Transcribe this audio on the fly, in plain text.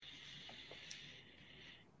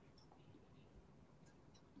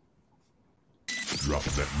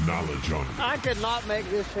dropping that knowledge on you. I could not make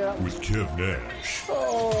this shit up. With Kev Nash.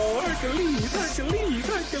 Oh, Hercules.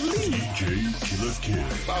 DJ Killer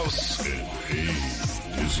Kev. Boss. And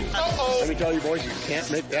Dizzle. Let me tell you, boys, you can't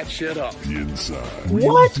make that shit up. The Inside.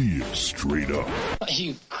 Real deal, straight up. Are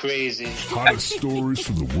you crazy? Hottest stories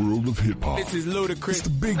from the world of hip-hop. This is Ludacris. It's the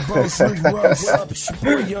Big Boss Rick Ross. What up? It's your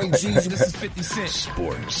boy Young Jeezy. This is 50 Cent.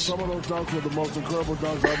 Sports. Some of those dunks were the most incredible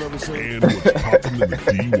dunks I've ever seen. And what's popping in the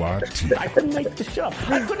DYT. I couldn't make this shit up.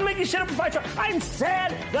 I couldn't make this shit up if I tried. I'm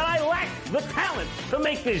sad that I lack the talent to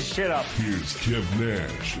make this shit up. Here's Kev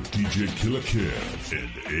Nash, DJ Killer Kev, and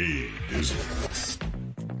A Dizzle.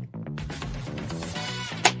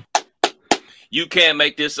 You Can't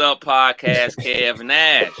Make This Up podcast, Kev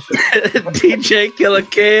Nash. DJ Killer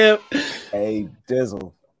Kev. Hey,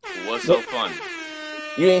 Dizzle. What's so funny?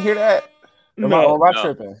 You didn't hear that? Am I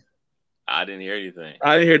tripping? I didn't hear anything.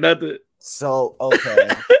 I didn't hear nothing. So, okay.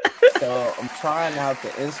 So, I'm trying out the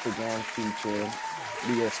Instagram feature.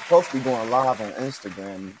 We are supposed to be going live on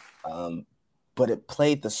Instagram, but it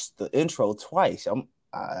played the intro twice.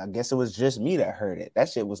 I guess it was just me that heard it. That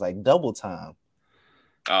shit was like double time.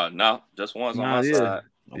 Oh, no. Just once on my side.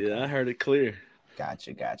 Okay. Yeah, I heard it clear.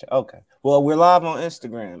 Gotcha. Okay. Well, we're live on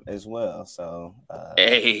Instagram as well. So,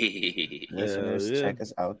 hey. Listeners, check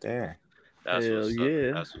us out there. That's what's up.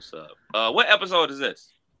 That's what's up. What episode is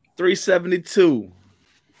this? 372.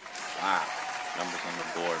 Wow. Numbers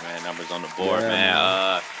on the board,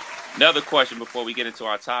 man. Another question before we get into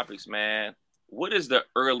our topics, man. What is the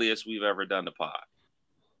earliest we've ever done the pod?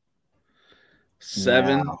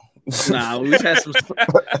 7. Nah, we've had some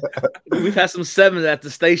 7s at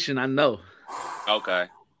the station, I know. Okay.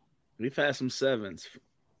 We've had some 7s.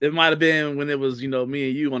 It might have been when it was, me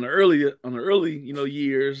and you on the early,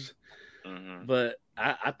 years. Mm-hmm. But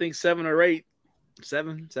I think 7 or 8.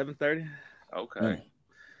 7:30. Okay.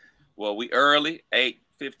 Well, we early,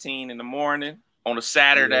 8:15 in the morning on a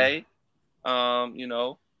Saturday.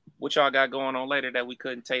 Yeah. What y'all got going on later that we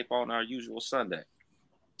couldn't tape on our usual Sunday?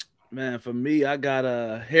 Man, for me, I got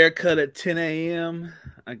a haircut at 10 a.m.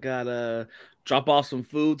 I got to drop off some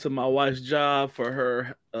food to my wife's job for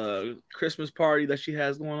her Christmas party that she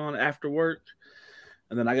has going on after work.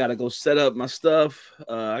 And then I got to go set up my stuff.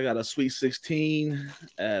 I got a Sweet 16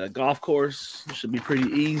 at a golf course. It should be pretty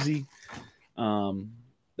easy.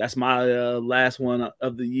 That's my last one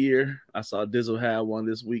of the year. I saw Dizzle had one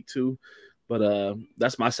this week too. But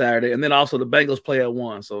that's my Saturday. And then also the Bengals play at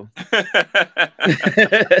 1. So I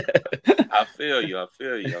feel you.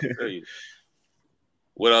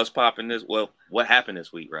 What else popping this? Well, what happened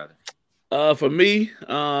this week, rather? For me,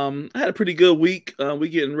 I had a pretty good week. We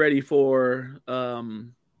getting ready for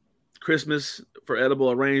Christmas for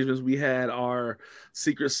edible arrangements. We had our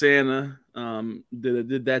Secret Santa.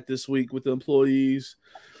 Did that this week with the employees.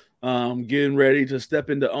 Getting ready to step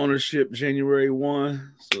into ownership January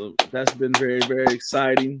 1. So that's been very, very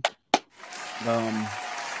exciting. I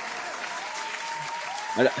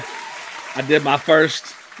did my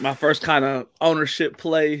first kind of ownership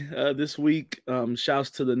play this week.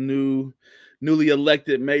 Shouts to the newly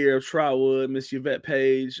elected mayor of Trotwood, Miss Yvette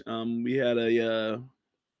Page. We had a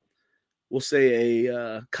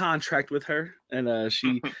contract with her, and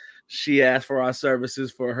she asked for our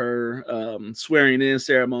services for her swearing in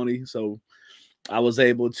ceremony. So I was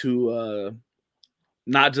able to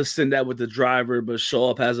not just send that with the driver, but show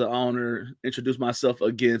up as an owner, introduce myself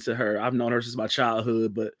again to her. I've known her since my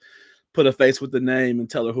childhood, but put a face with the name and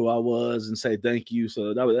tell her who I was and say thank you.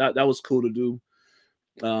 So that was cool to do.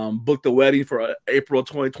 Booked the wedding for April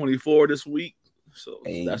 2024 this week. So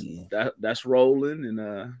that's rolling,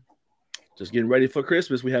 and just getting ready for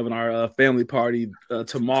Christmas. We having our family party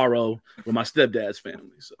tomorrow with my stepdad's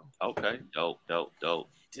family. So okay, dope.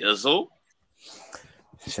 Dizzle.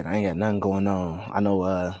 Shit, I ain't got nothing going on. I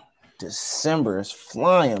know December is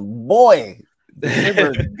flying, boy.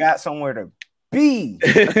 December got somewhere to be.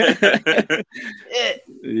 Yeah,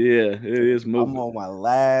 it is moving. I'm on my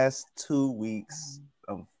last 2 weeks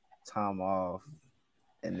of time off,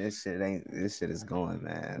 and this shit is going,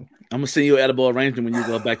 man. I'm gonna send you an edible arrangement when you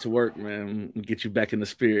go back to work, man. Get you back in the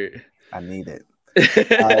spirit. I need it.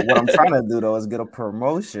 What I'm trying to do though is get a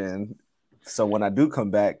promotion, so when I do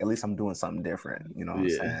come back, at least I'm doing something different. You know what I'm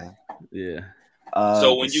saying? Yeah.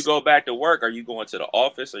 So when you go back to work, are you going to the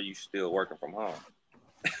office or are you still working from home?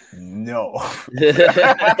 No.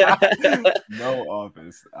 No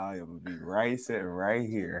office. I am sitting right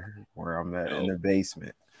here where I'm at in the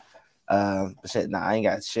basement. But shit, I ain't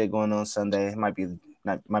got shit going on Sunday. It might be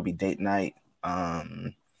date night.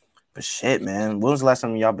 But shit, man, when was the last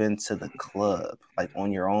time y'all been to the club? Like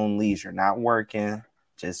on your own leisure, not working,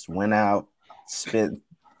 just went out, spent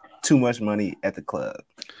too much money at the club?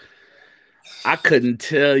 I couldn't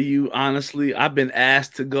tell you honestly. I've been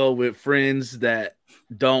asked to go with friends that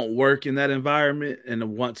don't work in that environment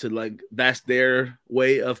and want to like that's their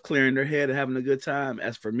way of clearing their head and having a good time.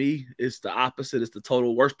 As for me, it's the opposite. It's the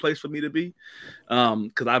total worst place for me to be.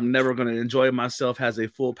 Because I'm never going to enjoy myself as a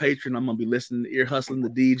full patron. I'm gonna be listening, ear hustling the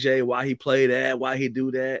DJ, why he play that, why he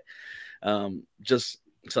do that. Just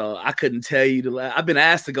so I couldn't tell you I've been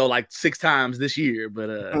asked to go like 6 times this year, but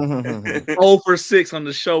 0 for 6 on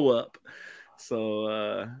the show up.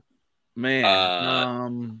 So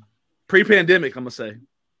man, pre-pandemic, I'm gonna say.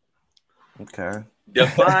 Okay.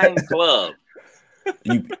 Define club.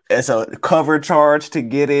 It's a cover charge to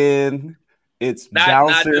get in. It's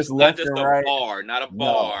bouncers not just and a right. bar, not a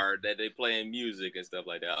bar that they playing music and stuff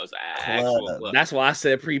like that. It was an actual club. That's why I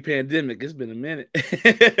said pre-pandemic. It's been a minute.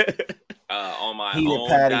 On my Heated own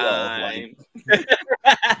patio, dime.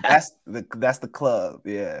 That's the club.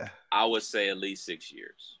 Yeah. I would say at least 6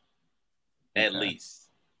 years. At least.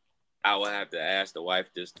 I would have to ask the wife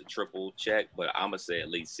just to triple check, but I'm gonna say at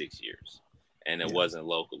least 6 years. And it wasn't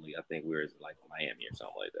locally. I think we were like Miami or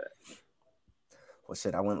something like that. Well,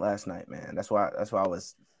 shit, I went last night, man. That's why I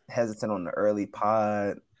was hesitant on the early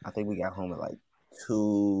pod. I think we got home at like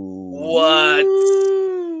 2. What?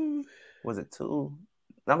 Was it 2?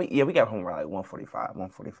 I mean, yeah, we got home around like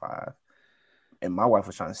 1:45. And my wife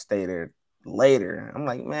was trying to stay there later. I'm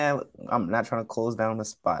like, man, I'm not trying to close down the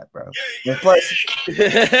spot, bro. And plus,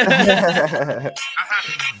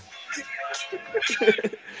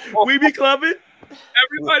 we be clubbing.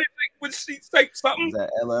 Everybody with seats take something. Is that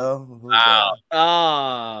LL?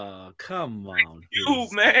 Oh, come on. You,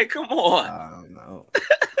 man, come on. I don't know.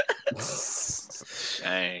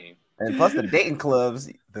 Dang. And plus the dating clubs,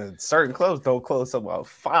 the certain clubs don't close till about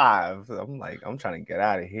 5. I'm like, I'm trying to get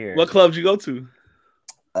out of here. What clubs you go to?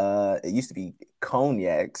 It used to be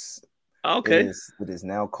Cognacs. Okay. It is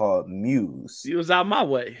now called Muse. You was out my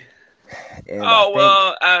way. And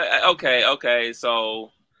okay.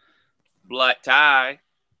 So Black Tie.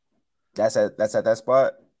 That's at that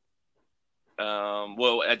spot.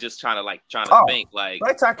 Well, I just trying to think like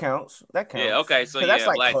Black Tie counts. That counts. Yeah, okay. So that's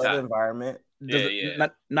like Black club Tie environment. Yeah.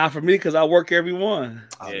 Not for me because I work every one.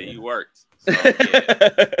 Yeah, you worked. So,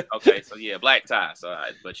 yeah. Okay, so yeah, Black Tie. So,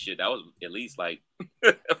 but shit, that was at least like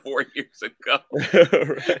 4 years ago.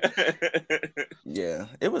 Yeah,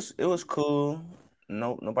 it was cool.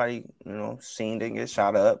 No, nobody, scene didn't get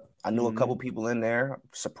shot up. I knew a couple people in there.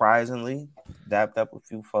 Surprisingly, dapped up with a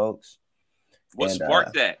few folks. What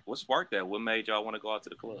sparked that? What made y'all want to go out to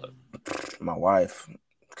the club? My wife,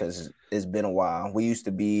 because it's been a while. We used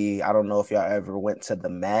to be, I don't know if y'all ever went to the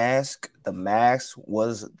Mask. The Mask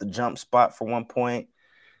was the jump spot for one point.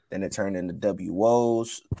 Then it turned into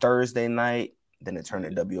WO's Thursday night. Then it turned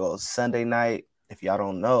into WO's Sunday night. If y'all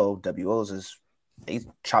don't know, WO's they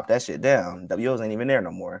chopped that shit down. WO's ain't even there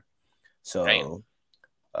no more. So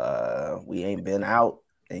we ain't been out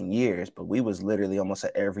in years, but we was literally almost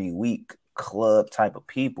an every week club type of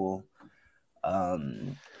people.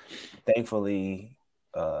 Thankfully,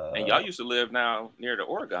 and y'all used to live now near the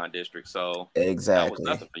Oregon district, so exactly that was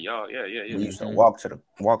nothing for y'all. Yeah. We used to walk to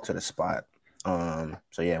the spot.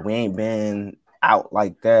 So yeah, we ain't been out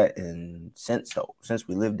like that since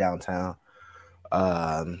we lived downtown.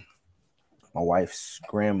 My wife's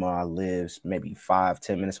grandma lives maybe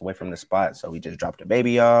 5-10 minutes away from the spot, so we just dropped the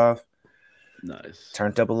baby off. Nice.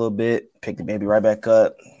 Turned up a little bit, picked the baby right back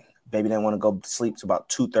up. Baby didn't want to go to sleep till about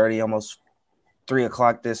 2:30, almost 3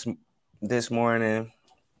 o'clock this morning.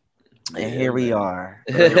 And here we are.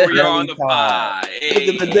 Here we are on the pod.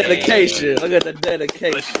 Look at the dedication. Look at the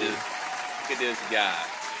dedication. Look at this guy.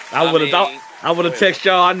 I would have texted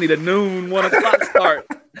y'all. I need a noon, 1 o'clock start.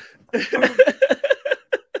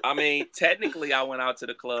 I mean, technically, I went out to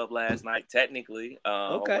the club last night. Technically,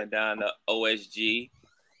 I went down to OSG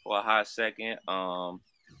for a hot second.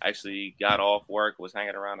 Actually got off work, was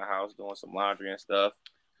hanging around the house doing some laundry and stuff.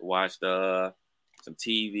 Watched some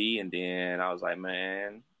TV, and then I was like,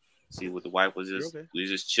 man, see what the wife was we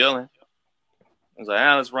just chilling. I was like,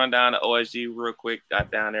 let's run down to OSG real quick.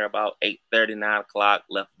 Got down there about 8:30, 9 o'clock.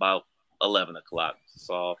 Left about 11 o'clock.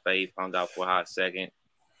 Saw Faith, hung out for a hot second.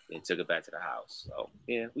 And took it back to the house. So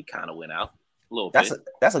yeah, we kind of went out a little bit.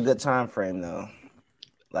 That's a good time frame though.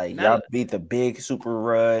 Like y'all beat the big super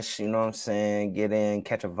rush, you know what I'm saying? Get in,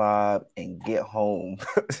 catch a vibe, and get home.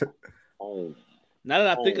 Now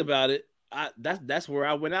that I think about it, that's where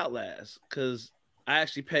I went out last because I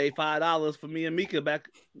actually paid $5 for me and Mika back.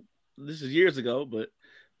 This is years ago, but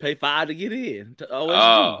paid $5 to get in to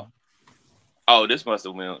OSG. Oh, this must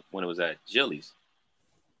have been when it was at Jilly's.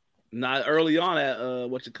 Not early on at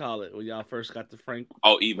what you call it when y'all first got the Frank.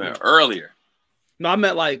 Oh, even earlier. No, I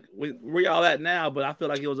meant like where y'all at now, but I feel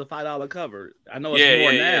like it was a $5 cover. I know it's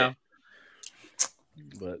more now.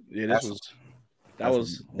 But yeah, that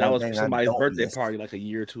was somebody's birthday party like a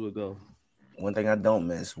year or two ago. One thing I don't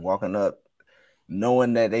miss, walking up,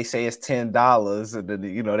 knowing that they say it's $10, and then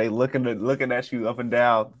they looking at you up and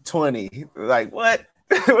down 20. Like what?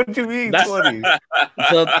 What do you mean 20?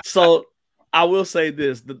 So I will say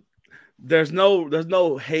this: there's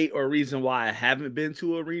no hate or reason why I haven't been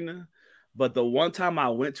to Arena, but the one time I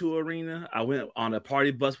went to Arena, I went on a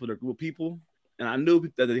party bus with a group of people, and I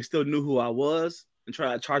knew that they still knew who I was and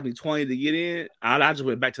tried to charge me $20 to get in. I just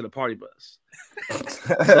went back to the party bus.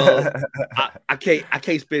 So I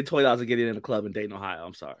can't spend $20 to get in the club in Dayton, Ohio.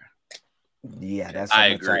 I'm sorry. Yeah, I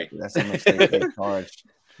agree. That's how much they charged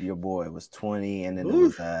your boy. It was 20, and then it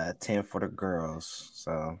was 10 for the girls.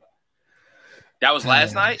 So that was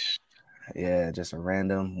last night. Yeah, just a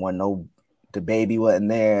random one. No, the baby wasn't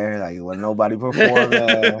there. Like when nobody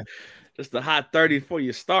performed. Just the hot 30 before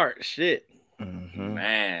you start. Shit. Mm-hmm.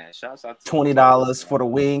 Man, shouts out to $20 for the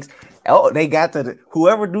wings. Oh, they got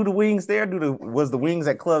whoever do the wings there was the wings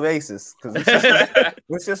at Club Aces because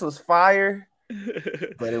which just was fire.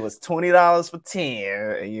 But it was $20 for 10,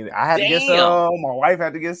 and I had to get some. My wife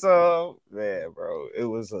had to get some. Man, bro, it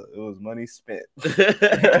was money spent.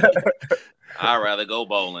 I'd rather go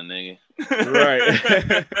bowling, nigga.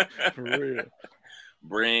 Right, for real.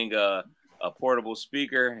 Bring a portable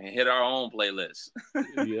speaker and hit our own playlist.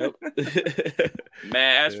 Yep.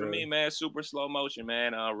 Man, as for me, man, super slow motion,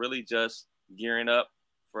 man. Really just gearing up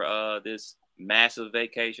for this massive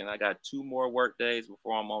vacation. I got 2 more work days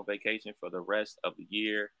before I'm on vacation for the rest of the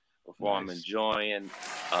year. Before I'm enjoying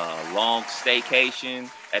a long staycation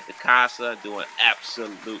at the Casa, doing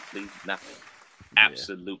absolutely nothing.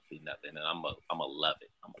 Absolutely nothing. And I'm gonna love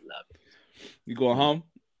it. I'm gonna love it. You going home?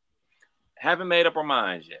 Haven't made up our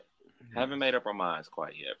minds yet. Haven't made up our minds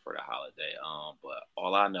quite yet for the holiday. But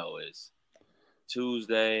all I know is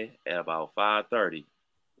Tuesday at about 5:30.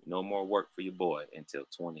 No more work for your boy until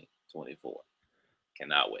 2024.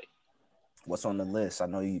 Cannot wait. What's on the list? I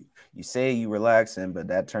know you say you relaxing, but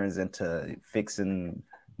that turns into fixing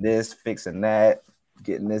this, fixing that,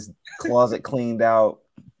 getting this closet cleaned out.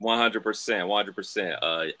 100%,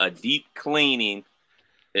 100%. A deep cleaning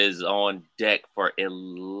is on deck for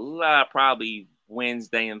probably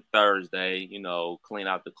Wednesday and Thursday. Clean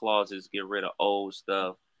out the closets, get rid of old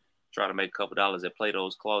stuff, try to make a couple dollars at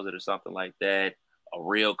Plato's Closet or something like that. A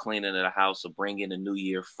real cleaning of the house, or bring in the new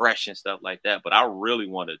year fresh and stuff like that. But I really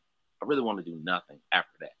want to do nothing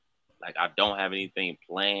after that. Like, I don't have anything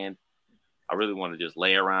planned. I really want to just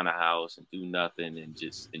lay around the house and do nothing and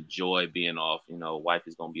just enjoy being off. Wife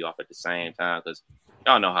is going to be off at the same time because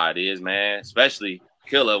y'all know how it is, man. Especially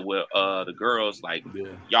Killer with the girls. Like,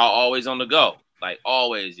 y'all always on the go. Like,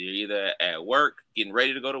 always. You're either at work, getting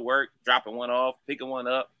ready to go to work, dropping one off, picking one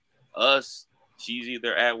up. Us, she's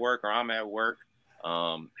either at work or I'm at work.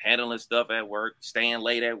 Handling stuff at work, staying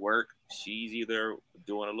late at work. She's either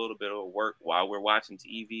doing a little bit of work while we're watching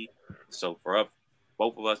TV. So for us,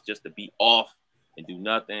 both of us just to be off and do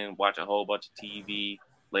nothing, watch a whole bunch of TV,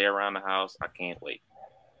 lay around the house, I can't wait.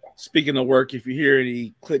 Speaking of work, if you hear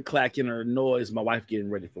any click clacking or noise, my wife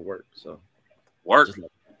getting ready for work. So work.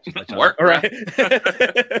 Just work. All right.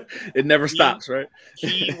 It never stops, right?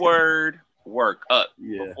 Keyword work.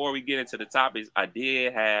 Before we get into the topics,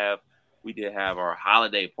 we did have our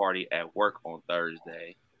holiday party at work on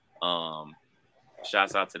Thursday.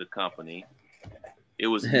 Shouts out to the company. It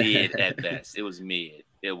was mid at best. It was mid.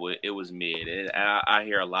 It was mid. And I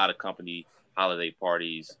hear a lot of company holiday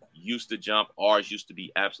parties used to jump. Ours used to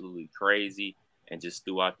be absolutely crazy. And just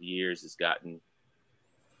throughout the years, it's gotten.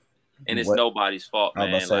 And it's nobody's fault, man.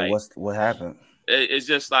 I was about to say, what happened? It's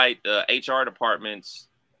just like the HR departments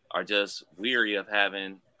are just weary of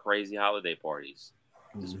having crazy holiday parties.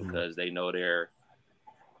 Just because they know their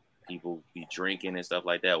people be drinking and stuff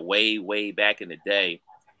like that. Way, way back in the day,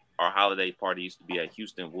 our holiday party used to be at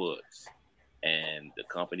Houston Woods. And the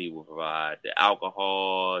company would provide the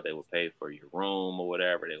alcohol. They would pay for your room or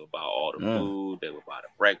whatever. They would buy all the food. They would buy the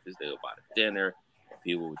breakfast. They would buy the dinner.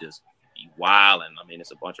 People would just be wilding. I mean,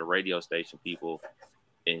 it's a bunch of radio station people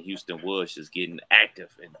in Houston Woods just getting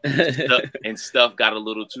active and stuff got a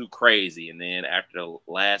little too crazy. And then after the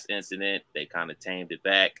last incident, they kind of tamed it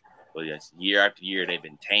back. But yes, year after year, they've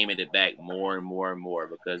been taming it back more and more and more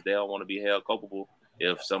because they don't want to be held culpable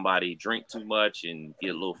if somebody drink too much and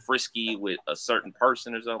get a little frisky with a certain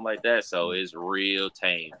person or something like that. So it's real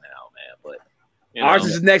tame now, man. But ours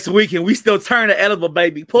is next week and we still turn the edible,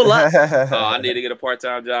 baby. Pull up. I need to get a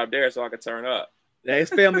part-time job there so I can turn up.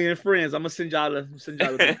 It's family and friends. I'm gonna send y'all the Send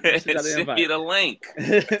invite. you the link.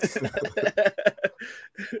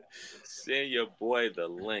 Send your boy the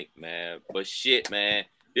link, man. But shit, man,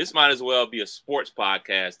 this might as well be a sports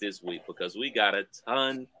podcast this week because we got a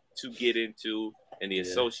ton to get into in the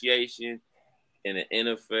association, in the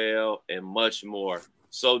NFL, and much more.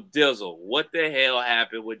 So, Dizzle, what the hell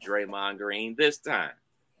happened with Draymond Green this time?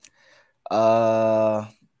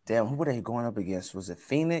 Damn, who were they going up against? Was it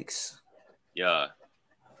Phoenix? Yeah.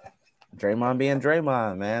 Draymond being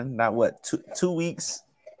Draymond, man. Not what, two weeks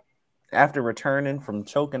after returning from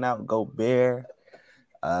choking out Gobert,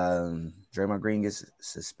 Draymond Green gets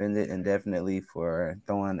suspended indefinitely for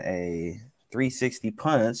throwing a 360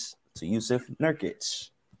 punch to Yusuf Nurkic.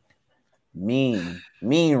 Mean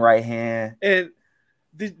right hand. And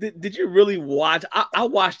did you really watch? I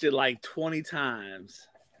watched it like 20 times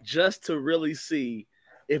just to really see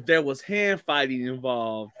if there was hand fighting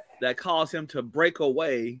involved that caused him to break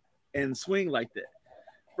away and swing like that.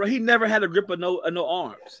 Bro, he never had a grip of no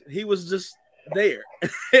arms. He was just there.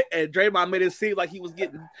 And Draymond made it seem like he was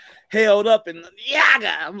getting held up and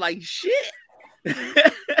yaga. I'm like, shit.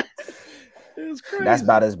 It was crazy. That's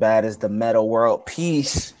about as bad as the Meta World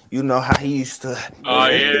Peace. You know how he used to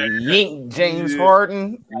yank James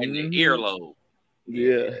Harden in the earlobe.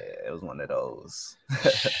 Yeah, it was one of those.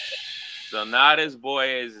 So now this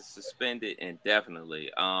boy is suspended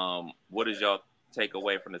indefinitely. What is y'all take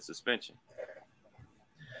away from the suspension?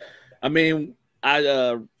 I mean,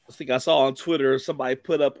 I think I saw on Twitter somebody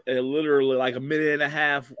put up literally like a minute and a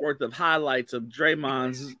half worth of highlights of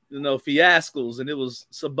Draymond's, fiascos, and it was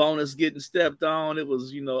Sabonis getting stepped on. It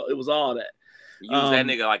was, it was all that. Use that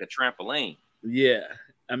nigga like a trampoline. Yeah,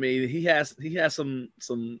 I mean, he has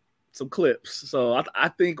some clips. So I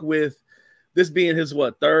think with this being his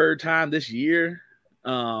third time this year, he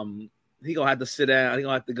gonna have to sit down. He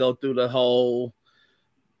gonna have to go through the whole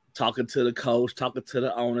talking to the coach, talking to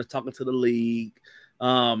the owners, talking to the league.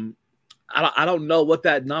 I don't know what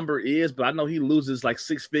that number is, but I know he loses like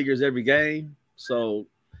 6 figures every game. So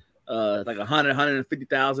like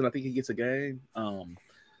 150,000, I think he gets a game.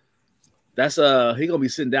 That's he gonna be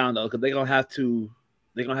sitting down though, because they're gonna have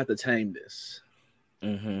to tame this.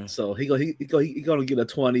 Mm-hmm. So he gonna get a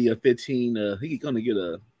 20, a 15. He gonna get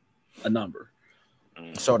a number.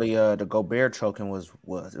 So the Gobert choking was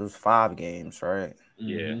 5 games, right?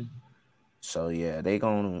 Yeah. Mm-hmm. So yeah, they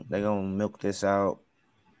gonna milk this out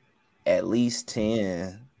at least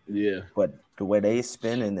 10. Yeah. But the way they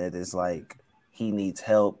spinning it is like he needs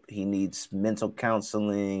help. He needs mental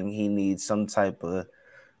counseling. He needs some type of.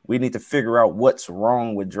 We need to figure out what's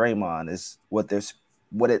wrong with Draymond. Is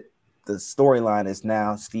the storyline is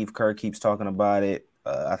now. Steve Kerr keeps talking about it.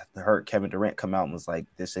 I heard Kevin Durant come out and was like,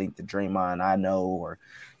 "This ain't the Draymond I know," or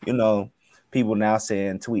people now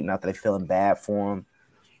tweeting out that they feeling bad for him.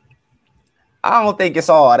 I don't think it's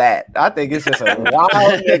all that. I think it's just a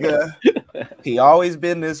wild nigga. He always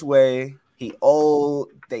been this way. He old.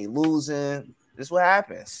 They losing. This is what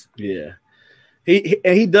happens. Yeah.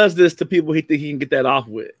 He does this to people he think he can get that off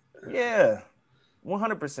with. Yeah,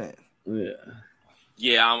 100%. Yeah.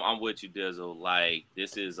 Yeah, I'm with you, Dizzle. Like,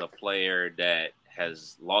 this is a player that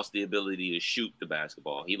has lost the ability to shoot the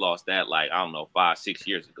basketball. He lost that 5-6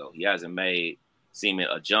 years ago. He hasn't made seeming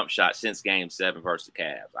a jump shot since Game 7 versus the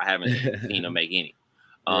Cavs. I haven't seen him make any.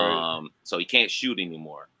 Right. So he can't shoot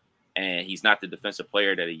anymore, and he's not the defensive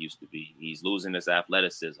player that he used to be. He's losing his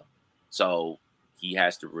athleticism, so he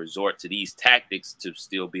has to resort to these tactics to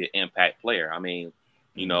still be an impact player. I mean,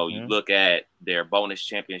 you look at their bonus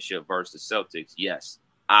championship versus Celtics. Yes,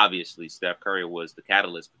 obviously Steph Curry was the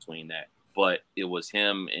catalyst between that, but it was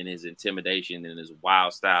him and his intimidation and his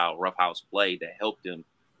wild style, roughhouse play that helped him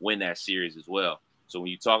win that series as well. So when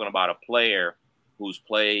you're talking about a player who's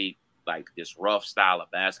played like this rough style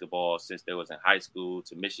of basketball since they was in high school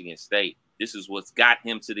to Michigan State, this is what's got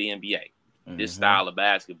him to the NBA. Mm-hmm. This style of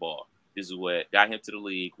basketball. This is what got him to the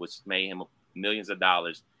league, which made him millions of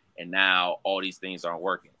dollars. And now all these things aren't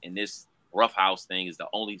working. And this roughhouse thing is the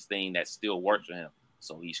only thing that still works for him.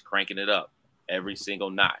 So he's cranking it up every single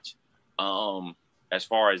notch. As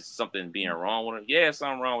far as something being wrong with him, yeah,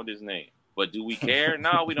 something wrong with his name. But do we care?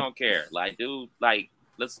 No, we don't care. Like, dude,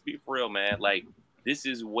 let's be for real, man. Like, this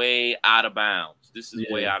is way out of bounds.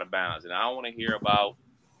 Way out of bounds. And I don't want to hear about,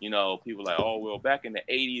 people like, oh, well, back in the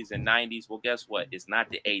 80s and 90s. Well, guess what? It's not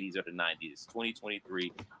the 80s or the 90s. It's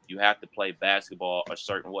 2023. You have to play basketball a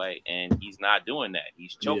certain way. And he's not doing that.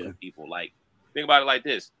 He's choking people. Like, think about it like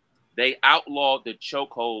this. They outlawed the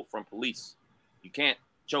chokehold from police. You can't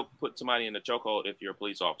put somebody in the chokehold if you're a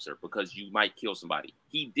police officer because you might kill somebody.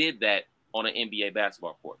 He did that on an NBA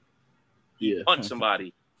basketball court. He punched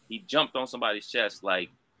somebody. He jumped on somebody's chest. Like,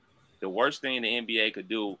 the worst thing the NBA could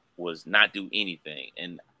do was not do anything.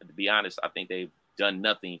 And to be honest, I think they've done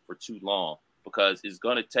nothing for too long because it's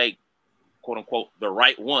going to take, quote unquote, the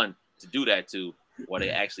right one to do that to, where they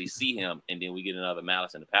actually see him, and then we get another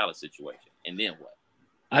Malice in the Palace situation. And then what?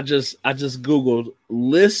 I just Googled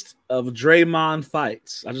list of Draymond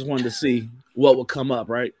fights. I just wanted to see what would come up,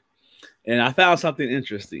 right? And I found something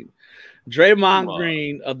interesting. Draymond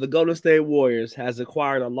Green of the Golden State Warriors has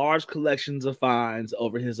acquired a large collection of fines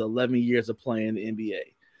over his 11 years of playing in the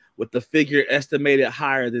NBA, with the figure estimated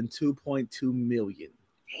higher than $2.2 million.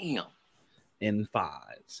 Damn. In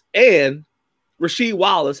fines. And Rasheed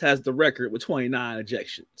Wallace has the record with 29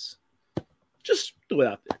 ejections. Just throw it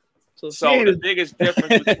out there. So the biggest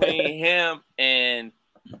difference between him and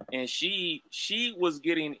she was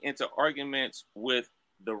getting into arguments with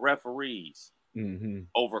the referees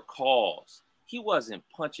over calls. He wasn't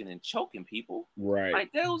punching and choking people. Right.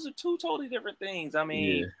 Like, those are two totally different things. I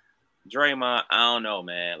mean, Draymond, I don't know,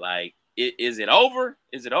 man. Like, is it over?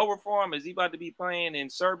 Is it over for him? Is he about to be playing in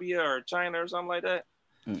Serbia or China or something like that?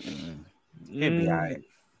 He'll be all right.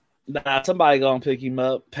 Nah, somebody gonna pick him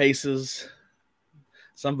up. Pacers.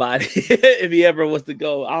 Somebody, if he ever was to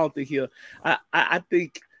go, I don't think he'll. I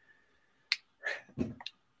think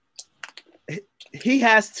he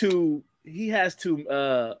has to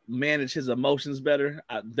manage his emotions better,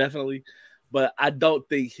 definitely. But I don't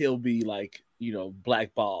think he'll be like,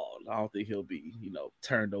 blackballed. I don't think he'll be,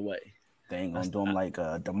 turned away. They ain't gonna do him like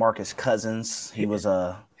DeMarcus Cousins. He's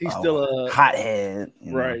still a hothead,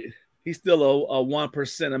 right? He's still a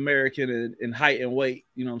 1% American in height and weight.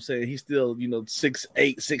 You know what I'm saying? He's still 6'8",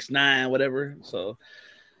 6'9", whatever. So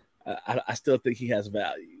I still think he has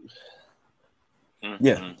value.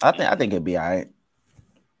 Yeah, I think it'd be all right.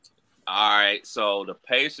 All right, so the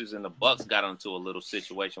Pacers and the Bucks got into a little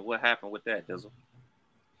situation. What happened with that, Dizzle?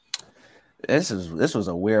 This was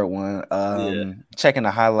a weird one. Checking the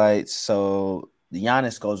highlights, so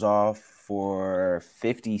Giannis goes off for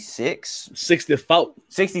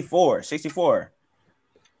 64.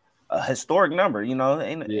 A historic number,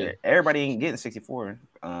 everybody ain't getting 64.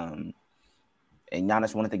 And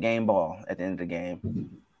Giannis wanted the game ball at the end of the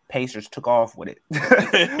game. Pacers took off with it.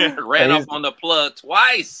 Ran off on the plug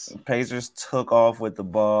twice. Pacers took off with the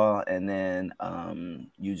ball, and then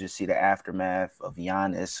you just see the aftermath of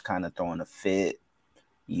Giannis kind of throwing a fit,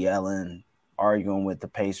 yelling, arguing with the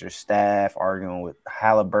Pacers staff, arguing with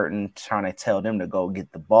Halliburton, trying to tell them to go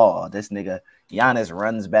get the ball. This nigga Giannis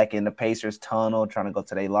runs back in the Pacers tunnel, trying to go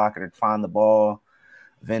to their locker to find the ball.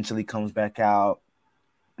 Eventually comes back out,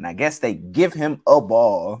 and I guess they give him a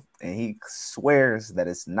ball, and he swears that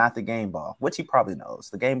it's not the game ball, which he probably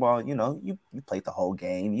knows. The game ball, you played the whole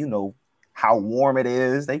game. You know how warm it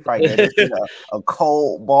is. They probably gave a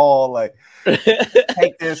cold ball. Like,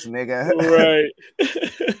 take this, nigga. Right.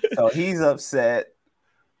 So he's upset.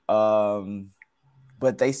 But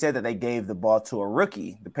they said that they gave the ball to a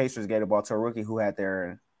rookie. The Pacers gave the ball to a rookie who had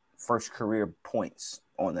their first career points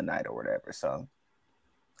on the night or whatever. So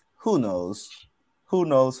who knows? Who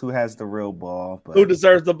knows who has the real ball? But who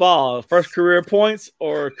deserves the ball? First career points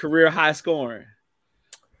or career high scoring?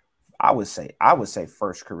 I would say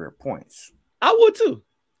first career points. I would too.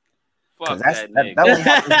 Fuck that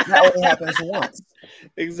only happens once.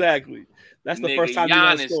 Exactly. That's the nigga, first time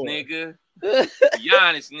Giannis, you score. Nigga.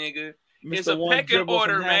 Giannis, nigga. It's a pecking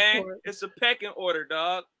order, man. It's a pecking order,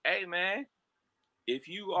 dog. Hey, man. If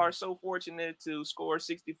you are so fortunate to score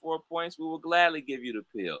 64 points, we will gladly give you the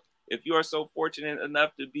pill. If you are so fortunate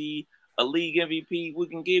enough to be a league MVP, we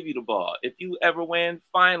can give you the ball. If you ever win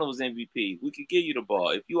finals MVP, we can give you the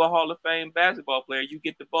ball. If you're a Hall of Fame basketball player, you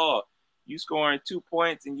get the ball. You scoring 2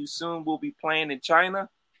 points and you soon will be playing in China,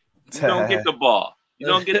 you don't get the ball. You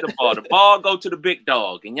don't get the ball. The ball go to the big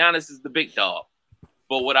dog, and Giannis is the big dog.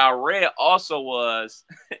 But what I read also was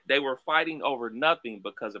they were fighting over nothing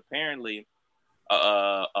because apparently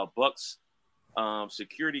a Bucks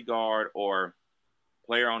security guard or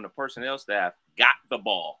player on the personnel staff got the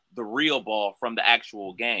ball, the real ball from the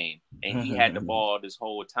actual game, and he had the ball this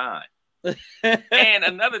whole time. And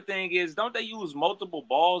another thing is, don't they use multiple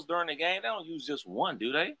balls during the game? They don't use just one,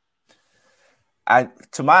 do they?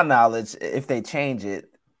 To my knowledge, if they change it,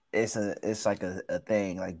 it's like a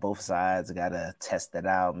thing. Like both sides gotta test it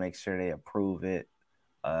out, make sure they approve it.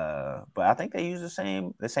 But I think they use the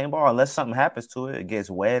same ball unless something happens to it, it gets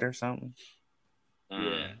wet or something.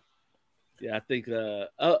 Yeah, I think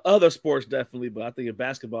other sports definitely, but I think in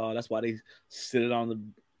basketball, that's why they sit it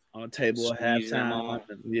on the table at halftime.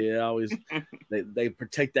 Yeah, always they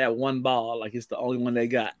protect that one ball like it's the only one they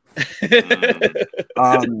got.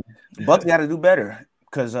 Bucks got to do better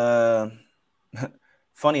because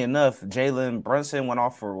funny enough, Jalen Brunson went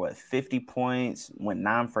off for 50 points, went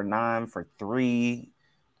 9 for 9 for 3,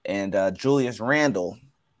 and Julius Randle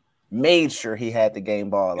made sure he had the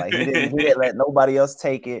game ball. Like he didn't let nobody else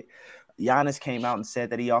take it. Giannis came out and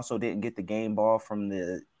said that he also didn't get the game ball from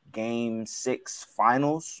the Game 6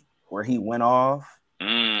 finals where he went off.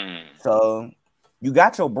 So you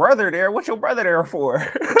got your brother there. What's your brother there for?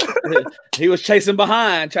 He was chasing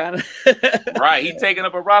behind, trying to. Right, he taking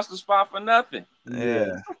up a roster spot for nothing.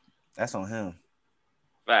 Yeah, that's on him.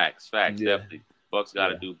 Facts, definitely. Bucks got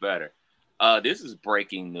to do better. This is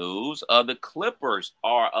breaking news. The Clippers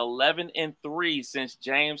are 11-3 since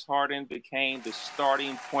James Harden became the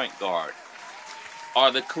starting point guard.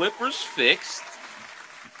 Are the Clippers fixed?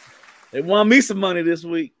 They won me some money this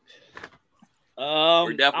week.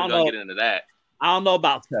 We're definitely gonna get into that. I don't know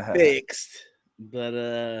about fixed,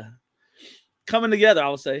 but coming together, I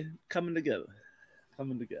would say coming together.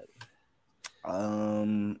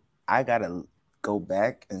 I gotta go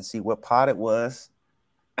back and see what pot it was.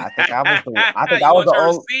 I think I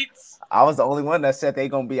was the only one that said they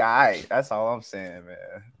gonna be all right. That's all I'm saying,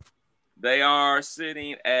 man. They are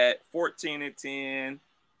sitting at 14-10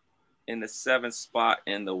 in the 7th spot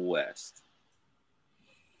in the West.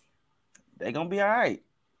 They gonna be all right.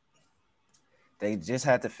 They just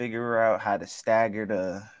had to figure out how to stagger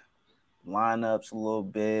the lineups a little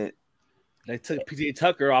bit. They took PJ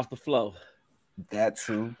Tucker off the flow. That's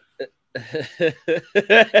true.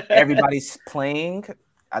 Everybody's playing.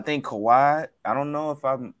 I think Kawhi, I don't know if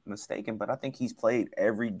I'm mistaken, but I think he's played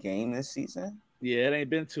every game this season. Yeah, it ain't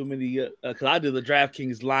been too many because I do the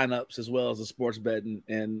DraftKings lineups as well as the sports betting,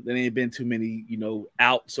 and there ain't been too many,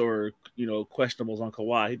 outs or questionables on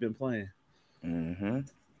Kawhi. He's been playing. Mm-hmm.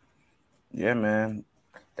 Yeah, man.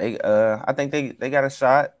 I think they got a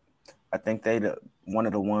shot. I think they one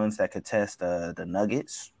of the ones that could test the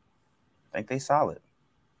Nuggets. I think they solid.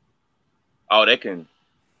 Oh, they can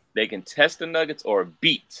test the Nuggets or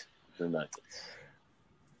beat the Nuggets.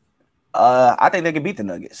 I think they can beat the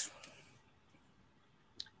Nuggets.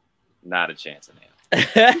 Not a chance in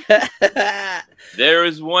hell. There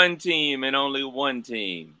is one team and only one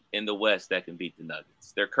team in the West that can beat the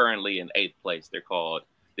Nuggets. They're currently in 8th place. They're called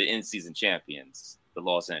the in-season champions, the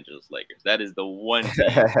Los Angeles Lakers. That is the one team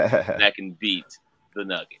that can beat the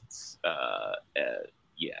Nuggets.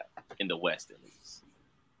 In the West at least.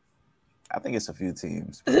 I think it's a few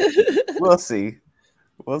teams. We'll see.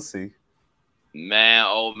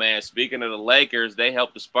 Man, speaking of the Lakers, they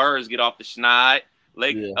helped the Spurs get off the schneid.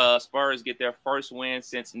 Spurs get their first win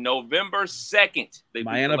since November 2nd.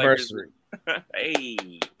 My anniversary.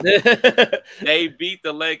 Hey. They beat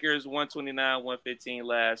the Lakers 129-115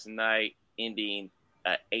 last night, ending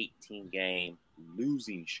an 18-game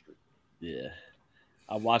losing streak. Yeah.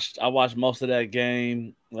 I watched most of that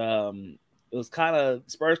game. It was kind of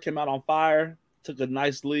Spurs came out on fire, took a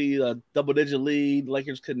nice lead, a double-digit lead.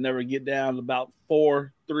 Lakers could never get down to about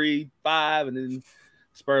 4-3-5, and then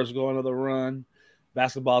Spurs go another run.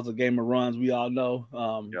 Basketball's a game of runs, we all know.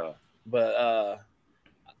 But I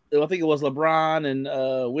think it was LeBron and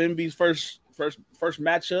Wemby's first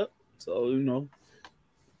matchup. So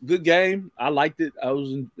good game. I liked it.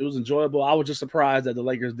 It was enjoyable. I was just surprised that the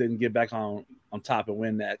Lakers didn't get back on top and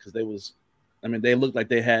win that because they looked like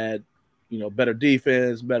they had better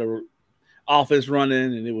defense, better offense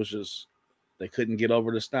running, and it was just they couldn't get over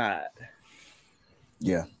the schneid.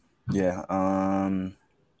 Yeah.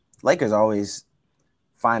 Lakers always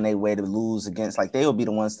find a way to lose against, like they will be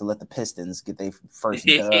the ones to let the Pistons get their first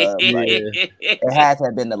dub. It had to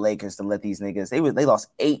have been the Lakers to let these niggas. They lost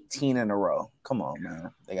 18 in a row. Come on, man.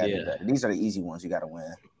 They gotta do better. These are the easy ones you gotta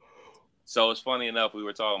win. So it's funny enough, we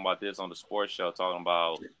were talking about this on the sports show, talking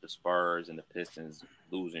about the Spurs and the Pistons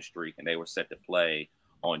losing streak, and they were set to play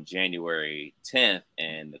on January 10th,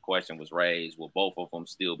 and the question was raised, will both of them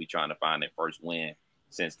still be trying to find their first win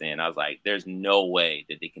since then? I was like, there's no way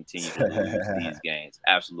that they continue to lose these games.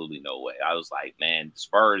 Absolutely no way. I was like, man,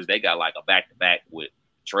 Spurs, they got like a back-to-back with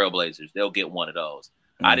Trailblazers. They'll get one of those.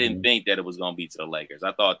 Mm-hmm. I didn't think that it was going to be to the Lakers.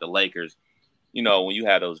 I thought the Lakers, when you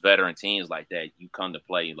have those veteran teams like that, you come to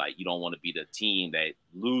play like you don't want to be the team that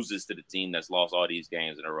loses to the team that's lost all these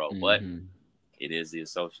games in a row. Mm-hmm. But it is the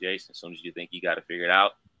association. As soon as you think you got to figure it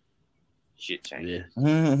out, shit changes.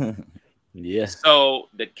 Yeah. So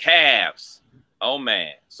the Cavs, oh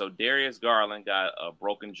man. So Darius Garland got a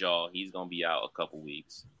broken jaw. He's going to be out a couple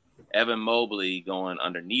weeks. Evan Mobley going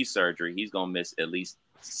under knee surgery. He's going to miss at least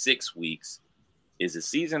 6 weeks. Is the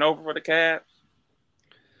season over for the Cavs?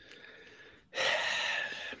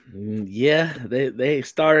 Yeah, they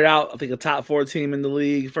started out, I think, a top 4 team in the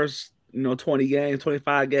league. First, 20 games,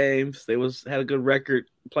 25 games. They had a good record,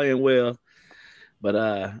 playing well.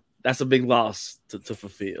 But that's a big loss to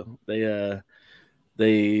fulfill.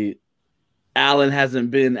 Allen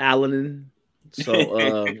hasn't been Allening,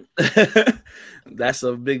 so that's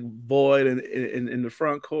a big void in the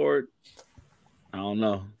front court. I don't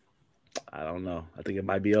know. I think it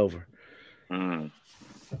might be over.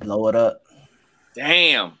 Blow it up.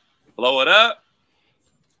 Damn. Blow it up.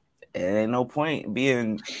 It ain't no point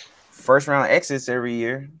being first round exits every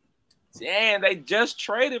year. Damn, they just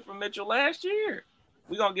traded for Mitchell last year.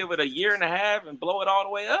 We're going to give it a year and a half and blow it all the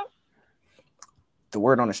way up? The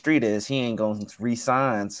word on the street is he ain't going to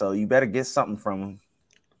re-sign, so you better get something from him.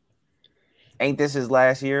 Ain't this his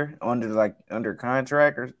last year under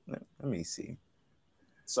contract? Or let me see.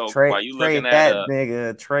 So trade that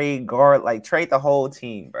nigga, trade guard, trade the whole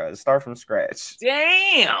team, bro. Start from scratch.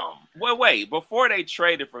 Damn. Well, wait. Before they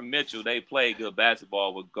traded for Mitchell, they played good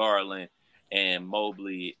basketball with Garland and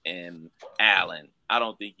Mobley and Allen. I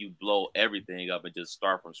don't think you blow everything up and just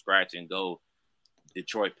start from scratch and go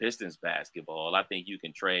Detroit Pistons basketball. I think you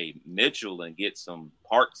can trade Mitchell and get some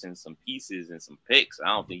parts and some pieces and some picks. I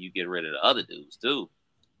don't think you get rid of the other dudes, too.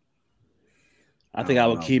 I think I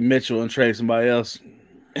would keep Mitchell and trade somebody else.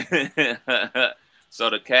 So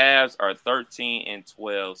the Cavs are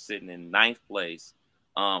 13-12, sitting in 9th place.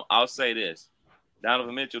 I'll say this.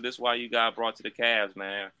 Donovan Mitchell, this is why you got brought to the Cavs,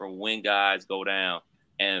 man, from when guys go down.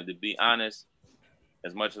 And to be honest,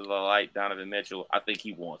 as much as I like Donovan Mitchell, I think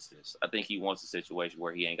he wants this. I think he wants a situation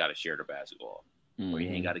where he ain't got to share the basketball, where he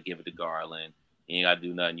ain't got to give it to Garland. He ain't got to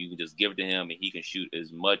do nothing. You can just give it to him, and he can shoot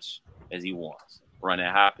as much as he wants. Run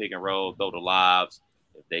that high pick and roll, throw the lobs.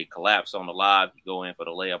 If they collapse on the lob, you go in for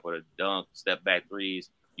the layup or the dunk, step back threes.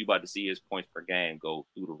 You about to see his points per game go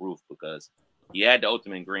through the roof because he had the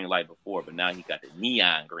ultimate green light before, but now he got the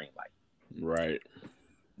neon green light. Right.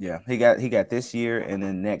 Yeah, he got this year and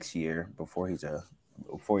then next year before he's a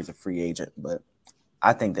free agent. But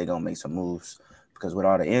I think they're gonna make some moves because with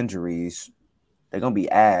all the injuries, they're gonna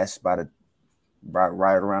be asked right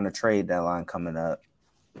around the trade deadline coming up.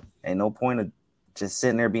 Ain't no point of just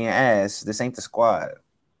sitting there being asked. This ain't the squad.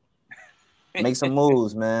 Make some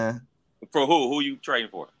moves, man. For who? Who you trading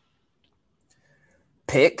for?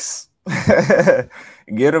 Picks.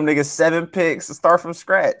 Give them niggas 7 picks to start from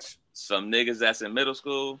scratch. Some niggas that's in middle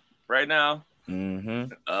school right now.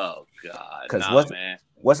 Mm-hmm. Oh God, man.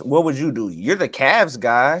 What would you do? You're the Cavs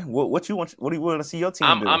guy. What you want? What do you want to see your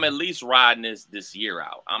team do? I'm at least riding this year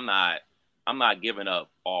out. I'm not giving up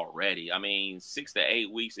already. I mean, 6 to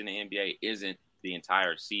 8 weeks in the NBA isn't the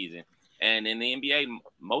entire season. And in the NBA,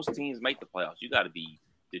 most teams make the playoffs. You got to be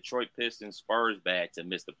Detroit Pistons, Spurs bad to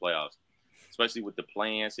miss the playoffs, especially with the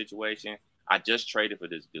play-in situation. I just traded for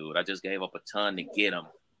this dude. I just gave up a ton to get him.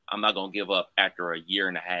 I'm not going to give up after a year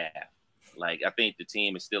and a half. I think the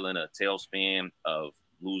team is still in a tailspin of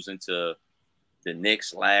losing to the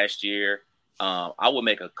Knicks last year. I would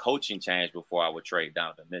make a coaching change before I would trade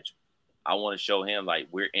Donovan Mitchell. I want to show him,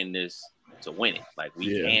 we're in this to win it.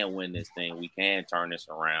 We can win this thing. We can turn this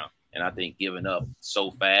around. And I think giving up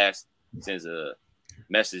so fast sends a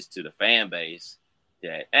message to the fan base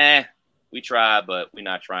that, we tried, but we're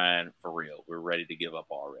not trying for real. We're ready to give up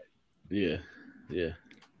already. Yeah.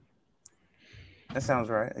 That sounds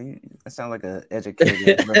right. That sounds like an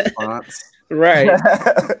educated response. Right.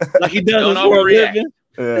 Like he does. Don't overreact.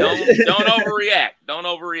 Don't overreact. Don't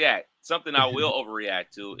overreact. Something I will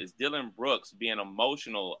overreact to is Dylan Brooks being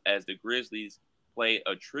emotional as the Grizzlies play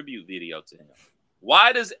a tribute video to him.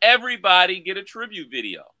 Why does everybody get a tribute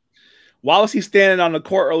video? Why was he standing on the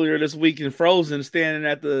court earlier this week in Frozen, standing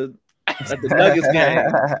at the Nuggets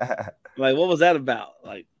game? What was that about?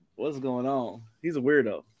 What's going on? He's a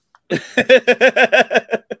weirdo.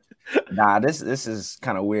 Nah, this is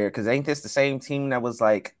kind of weird because ain't this the same team that was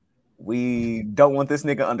we don't want this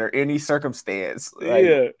nigga under any circumstance?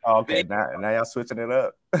 Okay, now y'all switching it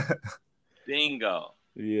up. Bingo.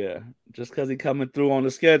 Yeah, just because he coming through on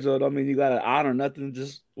the schedule don't mean you got to honor nothing.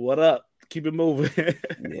 Just what up? Keep it moving.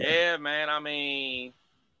 Yeah, man. I mean,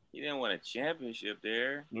 he didn't win a championship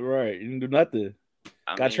there. Right. You didn't do nothing.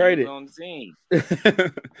 Got traded. On the team.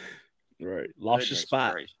 Right. Lost your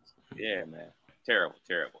spot. Gracious. Yeah, man. Terrible.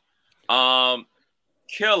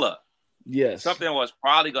 Killer. Yes. Something that was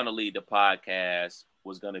probably going to lead the podcast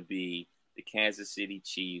was going to be the Kansas City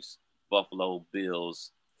Chiefs, Buffalo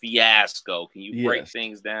Bills fiasco. Can you break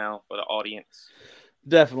things down for the audience?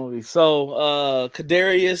 Definitely. So,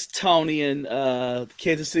 Kadarius Toney and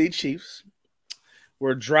Kansas City Chiefs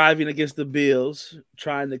were driving against the Bills,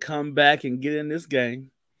 trying to come back and get in this game.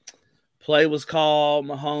 Play was called.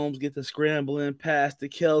 Mahomes get the scrambling pass to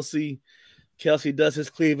Kelsey. Kelsey does his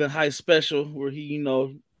Cleveland Heights special where he,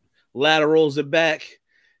 laterals it back.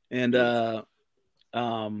 And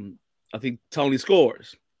I think Tony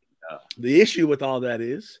scores. The issue with all that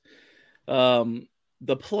is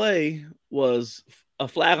the play was a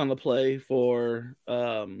flag on the play for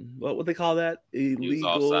what they call that?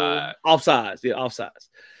 Illegal offsides. Yeah, offsides.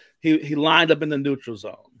 He lined up in the neutral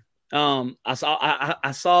zone. I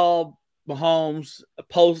saw Mahomes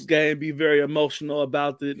post game be very emotional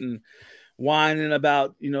about it and whining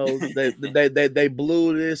about, they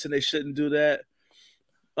blew this and they shouldn't do that.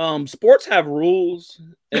 Sports have rules,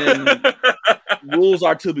 and rules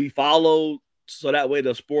are to be followed, so that way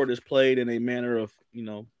the sport is played in a manner of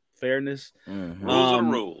fairness. Mm-hmm. Rules are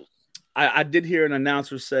rules. I did hear an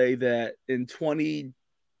announcer say that in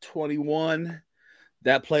 2021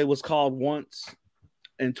 that play was called once.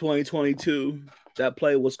 In 2022 that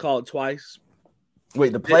play was called twice.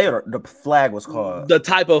 Wait, the play or the flag was called? The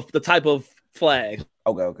type of flag.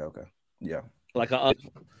 Okay. Yeah. Like a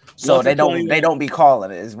so they don't be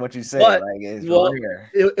calling it, is what you say. But, like it's rare.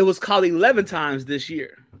 It was called 11 times this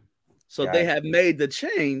year. So they have made the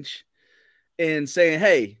change in saying,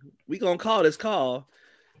 hey, we're gonna call this call.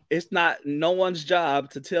 It's not no one's job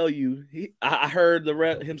to tell you. I heard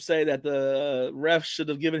him say that the ref should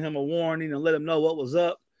have given him a warning and let him know what was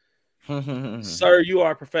up. Sir, you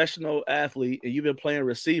are a professional athlete and you've been playing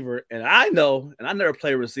receiver. And I know, and I never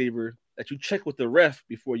play receiver, that you check with the ref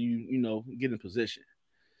before you get in position.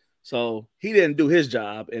 So he didn't do his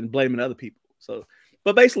job and blaming other people. So,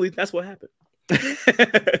 but basically that's what happened.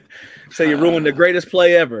 So you ruined the greatest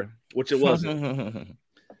play ever, which it wasn't.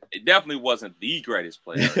 It definitely wasn't the greatest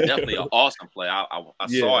play. Definitely an awesome play. I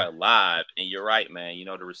saw it live, and you're right, man.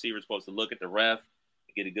 The receiver's supposed to look at the ref,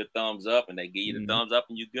 get a good thumbs up, and they give you the thumbs up,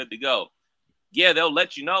 and you're good to go. Yeah, they'll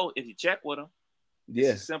let you know if you check with him. Yeah,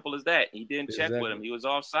 it's as simple as that. He didn't check with him. He was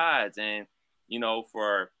offsides, and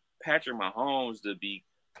for Patrick Mahomes to be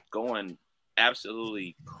going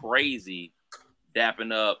absolutely crazy,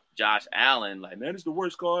 dapping up Josh Allen, like, man, it's the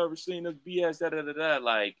worst call I've ever seen. This BS, da.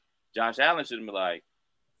 Like, Josh Allen should have been like,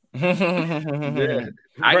 I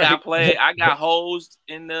got hosed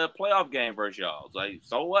in the playoff game versus y'all. Like,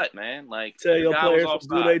 so what, man? Like, tell your players to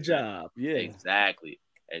do their job. Yeah, exactly.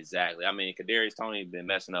 I mean, Kadarius Toney been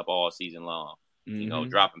messing up all season long.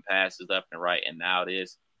 Dropping passes left and right, and now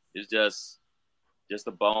this is just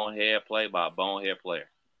a bonehead play by a bonehead player.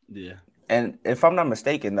 Yeah, and if I'm not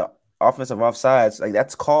mistaken, the offensive offsides, like,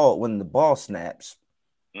 that's called when the ball snaps.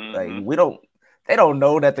 Like, they don't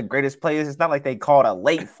know that the greatest play is. It's not like they called a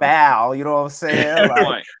late foul. You know what I'm saying?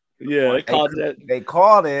 Like, yeah, they called it. They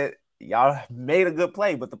called it. Y'all made a good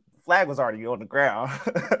play, but the flag was already on the ground.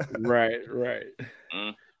 Right.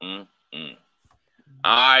 All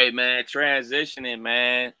right, man. Transitioning,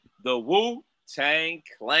 man. The Wu-Tang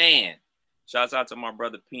Clan. Shouts out to my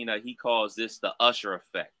brother Peanut. He calls this the Usher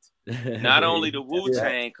effect. Not only the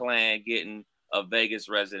Wu-Tang Clan getting a Vegas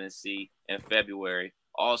residency in February,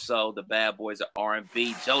 also the bad boys of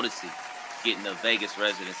R&B, Jodeci, getting a Vegas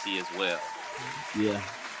residency as well. Yeah.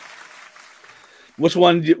 Which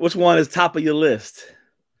one is top of your list?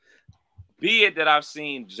 Be it that I've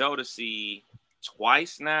seen Jodeci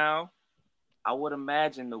twice now, I would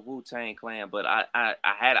imagine the Wu-Tang Clan, but I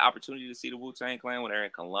had an opportunity to see the Wu-Tang Clan when they were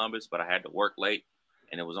in Columbus, but I had to work late,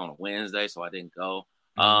 and it was on a Wednesday, so I didn't go.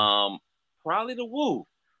 Probably the Wu,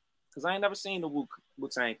 because I ain't never seen the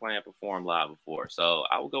Wu-Tang Clan perform live before, so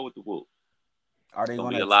I will go with the Wu. Are they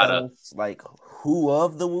going to tell us, like, who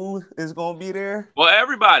of the Wu is going to be there? Well,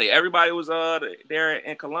 everybody was there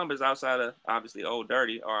in Columbus outside of, obviously, Old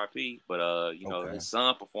Dirty, R.I.P., but, his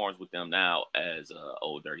son performs with them now as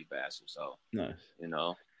Old Dirty Bastard, so, nice.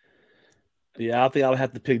 Yeah, I think I would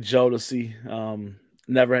have to pick Jodeci.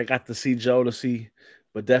 Never got to see Jodeci,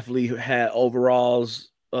 but definitely had overalls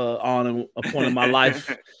on a point in my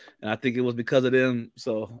life, and I think it was because of them,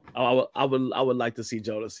 so I would like to see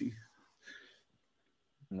Jodeci.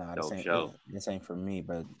 Nah, this ain't for me,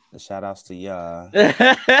 but the shout outs to y'all.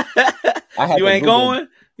 You ain't going?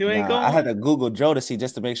 I had to Google Jodeci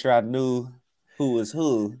just to make sure I knew who was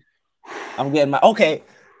who. I'm getting my okay,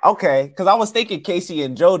 because I was thinking Casey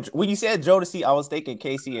and JoJo. When you said Jodeci, I was thinking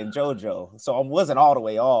Casey and JoJo, so I wasn't all the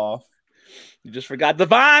way off. You just forgot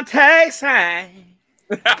Devontae Sain.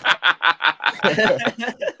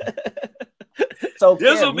 So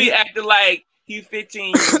this will be acting like he's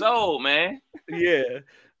 15 years old, man. Yeah,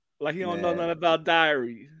 like he don't know nothing about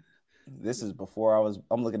Diary. This is before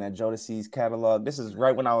I'm looking at Jodeci's catalog. This is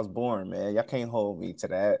right when I was born, man. Y'all can't hold me to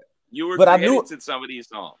that. You were created to some of these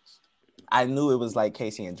songs. I knew it was like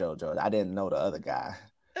Casey and JoJo. I didn't know the other guy.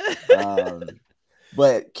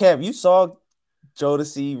 But Kev, you saw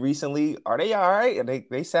Jodeci recently. Are they all right? Are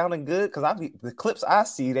they sounding good? Because the clips I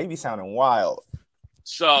see, they be sounding wild.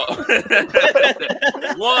 So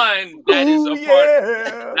one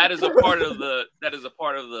that is a part of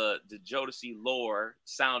the Jodeci lore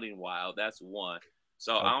sounding wild. That's one.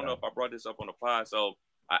 So I don't know if I brought this up on the pod. So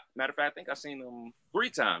matter of fact, I think I've seen them 3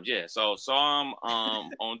 times. Yeah. So saw them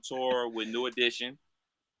on tour with New Edition.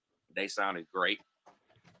 They sounded great.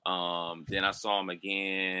 Then I saw them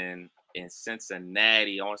again in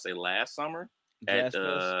Cincinnati, I want to say last summer at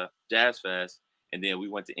the Jazz Fest. And then we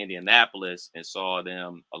went to Indianapolis and saw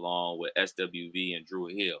them along with SWV and Drew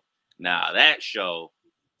Hill. Now, that show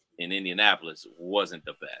in Indianapolis wasn't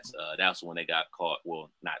the best. That's when they got caught.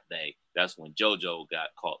 Well, not they. That's when JoJo got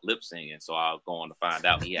caught lip singing. So I'll go on to find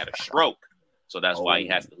out he had a stroke. So that's why he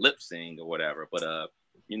has to lip sing or whatever. But,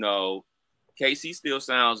 KC still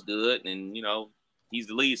sounds good. And, he's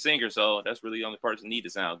the lead singer. So that's really the only person need to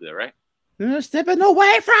sound good, right? You're stepping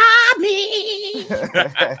away from me.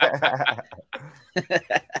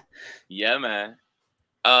 Yeah, man.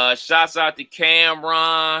 Shouts out to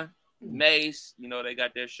Cameron, Mace. They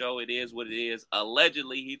got their show. It is what it is.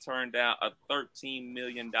 Allegedly, he turned down a $13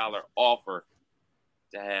 million offer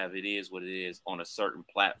to have It Is What It Is on a certain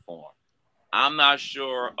platform. I'm not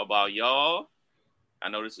sure about y'all. I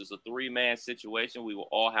know this is a 3-man situation. We will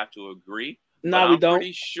all have to agree. No, we don't. I'm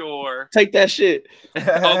pretty sure. Take that shit. Okay.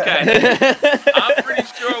 I'm pretty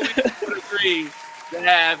sure we would agree to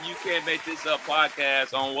have You Can't Make This Up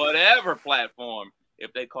podcast on whatever platform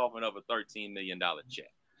if they coughing up a $13 million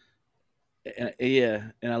check.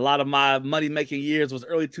 And a lot of my money-making years was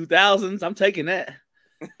early 2000s. I'm taking that.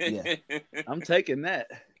 Yeah. I'm taking that.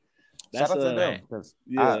 Shout out to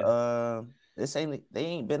them. They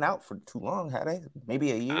ain't been out for too long, have they?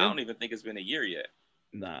 Maybe a year? I don't even think it's been a year yet.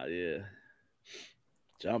 Nah, yeah.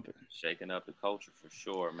 Jumping. Shaking up the culture for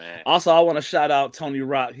sure, man. Also, I want to shout out Tony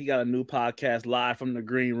Rock. He got a new podcast, Live from the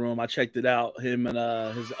Green Room. I checked it out. Him and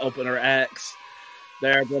his opener acts.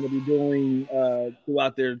 They're going to be doing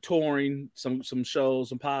throughout their touring some shows,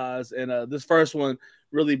 some pods. And this first one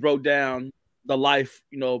really broke down the life,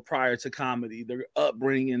 prior to comedy, their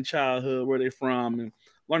upbringing, childhood, where they're from, and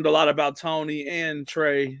learned a lot about Tony and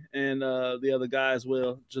Trey and the other guy as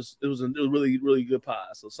well. It was a really, really good pod.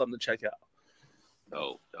 So something to check out.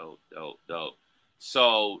 Dope.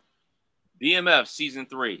 So, BMF season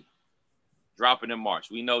 3 dropping in March.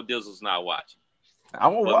 We know Dizzle's not watching.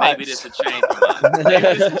 I'm gonna watch. Maybe this will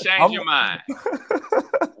change your mind.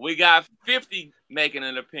 We got 50 making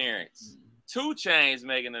an appearance, 2 Chainz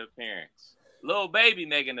making an appearance, Lil Baby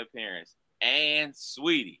making an appearance, and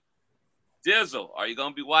Sweetie. Dizzle, are you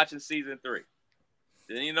gonna be watching season 3?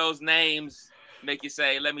 Did any of those names make you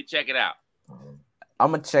say, "Let me check it out"?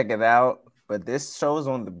 I'm gonna check it out. But this show's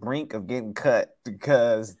on the brink of getting cut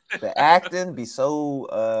because the acting be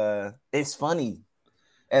so it's funny.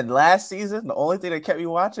 And last season, the only thing that kept me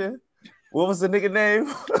watching, what was the nigga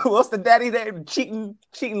name? What's the daddy name? Cheating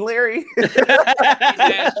Larry.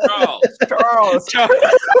 Charles.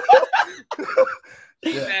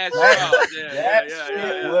 That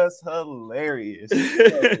shit was hilarious.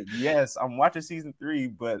 Yes, I'm watching season 3,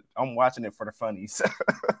 but I'm watching it for the funnies.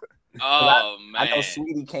 Oh, man. I know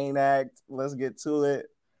Sweetie can't act. Let's get to it.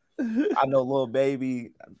 I know Lil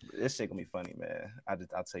Baby. This shit gonna be funny, man.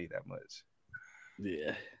 I'll tell you that much.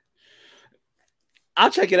 Yeah. I'll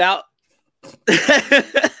check it out.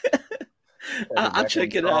 I'll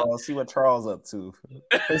check it out. See what Charles up to.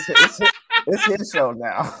 It's his show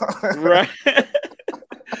now. Right.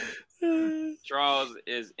 Charles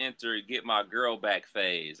is entered Get My Girl Back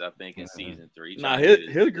phase, I think, in season 3. Nah,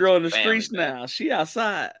 his girl in the streets now. She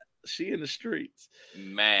outside. She in the streets.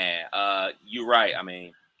 Man, you're right. I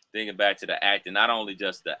mean, thinking back to the acting, not only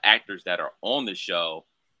just the actors that are on the show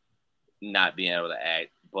not being able to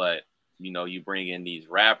act, but, you bring in these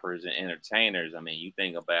rappers and entertainers. I mean, you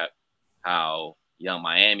think about how Young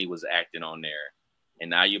Miami was acting on there,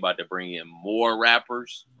 and now you're about to bring in more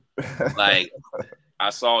rappers. Like,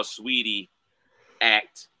 I saw Sweetie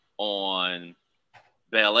act on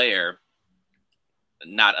Bel Air,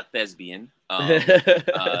 not a thespian.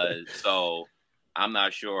 So I'm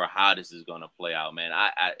not sure how this is going to play out, man.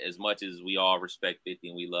 I as much as we all respect 50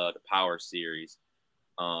 and we love the Power series,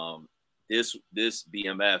 this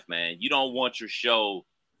BMF, man, you don't want your show,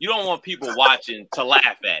 you don't want people watching to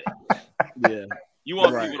laugh at it. Yeah. You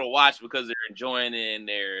want people to watch because they're enjoying it and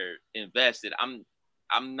they're invested.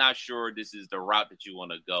 I'm not sure this is the route that you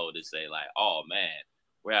want to go to say, like, oh, man,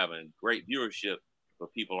 we're having great viewership,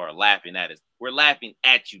 but people are laughing at us. We're laughing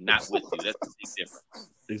at you, not with you. That's the big difference.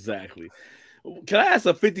 Exactly. Can I ask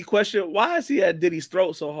a 50 question? Why is he at Diddy's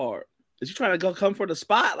throat so hard? Is he trying to come for the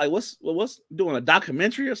spot? Like, what's doing a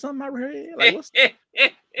documentary or something over here? Like,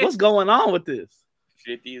 what's going on with this?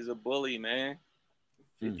 50 is a bully, man.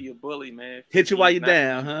 50 a bully, man. Hit you while you're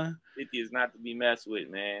down, huh? 50 is not to be messed with,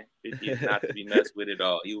 man. 50 is not to be messed with at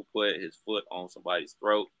all. He will put his foot on somebody's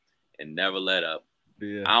throat and never let up.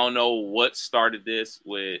 Yeah. I don't know what started this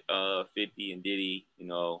with 50 and Diddy. You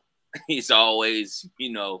know, he's always,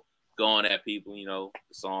 you know, going at people, you know,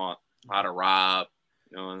 the song How to Rob.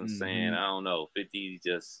 You know what I'm saying? I don't know. 50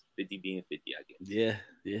 being 50, I guess.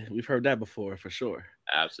 Yeah. We've heard that before for sure.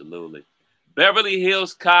 Absolutely. Beverly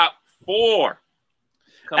Hills Cop 4.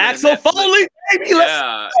 Axel Foley, baby.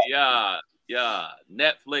 Yeah.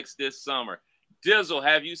 Netflix this summer. Dizzle,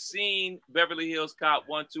 have you seen Beverly Hills Cop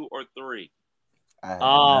 1, 2, or 3? My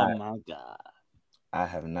God. I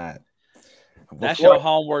have not. That's your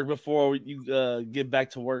homework before you get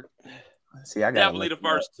back to work. See, I got definitely the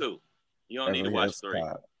first 2. You don't need to watch 3.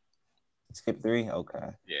 Skip 3? Okay.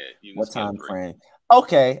 Yeah. You can what skip time 3. frame?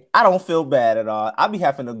 Okay. I don't feel bad at all. I'll be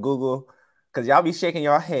having to Google because y'all be shaking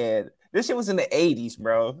your head. This shit was in the 80s,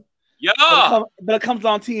 bro. Yeah. But it comes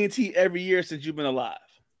on TNT every year since you've been alive.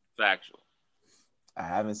 Factual. I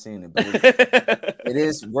haven't seen it, but it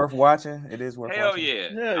is worth watching. It is worth Hell watching.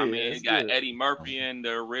 Yeah. I mean, it got Eddie Murphy in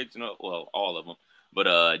the original. Well, all of them.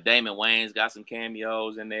 But Damon Wayans got some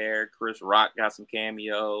cameos in there. Chris Rock got some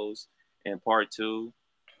cameos in part 2.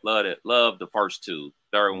 Loved it. Loved the first 2.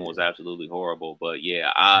 Third one was absolutely horrible. But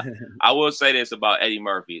yeah, I will say this about Eddie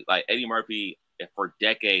Murphy. Like Eddie Murphy for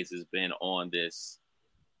decades has been on this,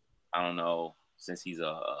 I don't know, since he's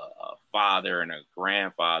a father and a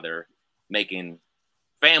grandfather, making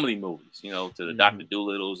family movies, you know, to the Dr.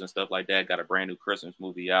 Doolittles and stuff like that. Got a brand new Christmas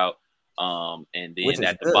movie out. And then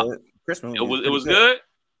that Christmas it was good.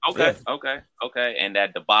 Okay. Yeah. Okay. And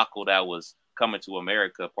that debacle that was Coming to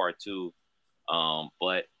America Part 2.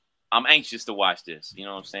 But I'm anxious to watch this. You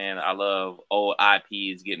know what I'm saying? I love old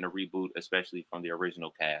IPs getting a reboot, especially from the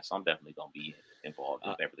original cast. So I'm definitely gonna be involved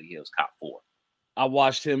in Beverly Hills Cop 4. I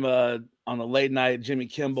watched him on a late night Jimmy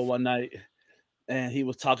Kimmel one night, and he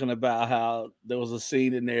was talking about how there was a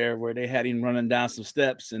scene in there where they had him running down some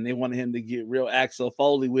steps, and they wanted him to get real Axel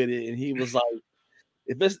Foley with it, and he was like,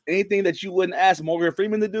 "If it's anything that you wouldn't ask Morgan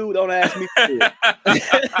Freeman to do, don't ask me to do it."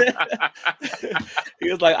 He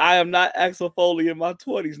was like, "I am not Axel Foley in my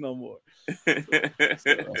 20s no more."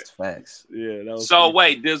 That's facts. Yeah. That was so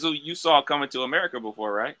wait, Dizzle, you saw Coming to America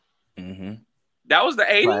before, right? Mm-hmm. That was the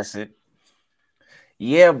 80s? Classic.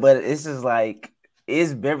 Yeah, but it's just like,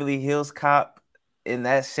 is Beverly Hills Cop in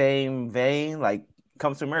that same vein? Like,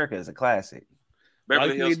 Comes to America is a classic.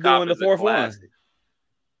 Beverly Hills Cop is the fourth one.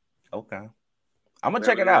 Okay. I'm gonna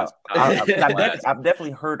check it out. I've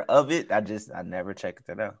definitely heard of it. I never checked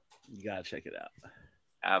it out. You gotta check it out.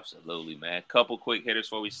 Absolutely, man. Couple quick hitters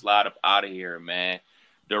before we slide up out of here, man.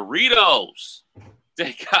 Doritos,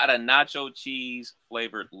 they got a nacho cheese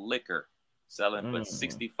flavored liquor selling for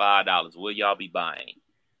 $65. Will y'all be buying?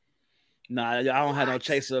 Nah, I don't have no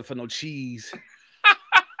chaser for no cheese.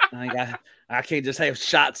 I can't just have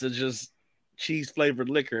shots of just cheese flavored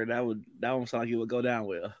liquor. That don't sound like it would go down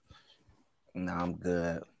well. No, I'm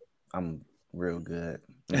good. I'm real good.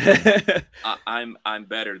 I'm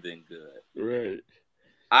better than good. Right.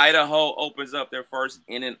 Idaho opens up their first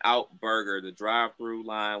In-N-Out burger. The drive-through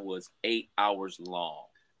line was 8 hours long.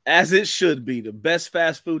 As it should be. The best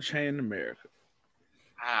fast food chain in America.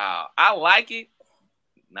 Wow. I like it.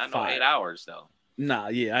 Not no 8 hours, though. Nah,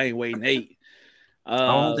 yeah, I ain't waiting 8. I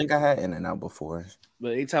don't think I had In-N-Out before.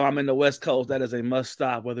 But anytime I'm in the West Coast, that is a must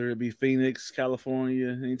stop, whether it be Phoenix, California,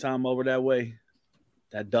 anytime over that way.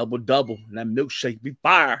 That double-double, that milkshake be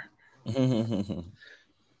fire.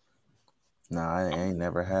 Nah, I ain't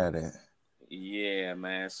never had it. Yeah,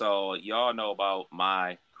 man. So y'all know about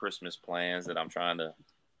my Christmas plans that I'm trying to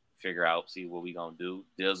figure out, see what we gonna do.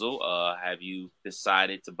 Dizzle, have you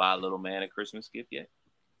decided to buy little man a Christmas gift yet?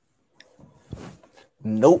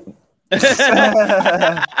 Nope.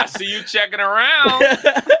 I see you checking around.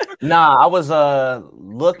 Nah, I was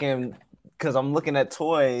looking because I'm looking at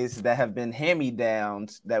toys that have been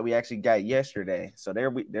hand-me-downs that we actually got yesterday. So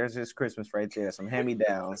there's this Christmas right there, some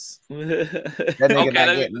hand-me-downs. That nigga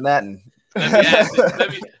not getting nothing.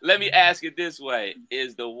 Let me ask it this way: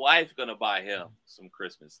 is the wife gonna buy him some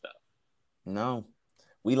Christmas stuff? No,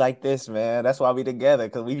 we like this, man. That's why we together,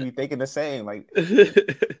 because we be thinking the same. Like, he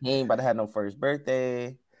ain't about to have no first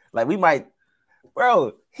birthday. Like, we might,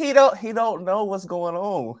 bro. He don't know what's going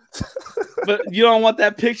on. But you don't want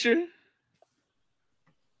that picture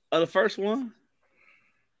of the first one?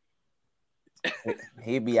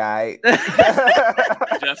 He'd be all right.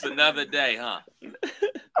 Just another day, huh?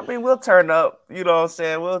 I mean, we'll turn up. You know what I'm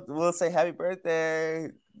saying? We'll say happy birthday.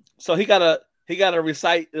 So he gotta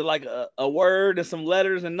recite like a word and some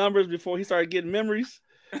letters and numbers before he started getting memories.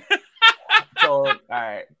 So all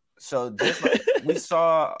right. So just like we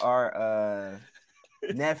saw our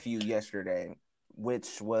nephew yesterday,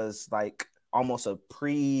 which was like almost a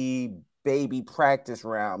pre-baby practice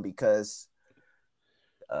round because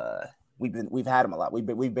we've had him a lot. We've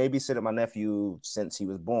babysitted my nephew since he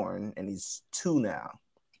was born, and he's 2 now.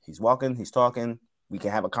 He's walking, he's talking. We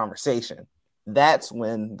can have a conversation. That's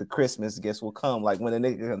when the Christmas gifts will come. Like when a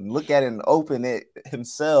nigga can look at it and open it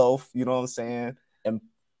himself. You know what I'm saying? And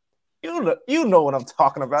you know what I'm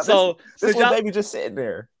talking about. So this little baby just sitting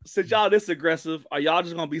there. Since y'all this aggressive, are y'all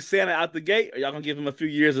just gonna be Santa out the gate, or y'all gonna give him a few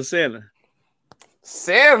years of Santa?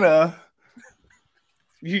 Santa?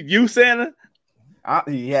 You Santa?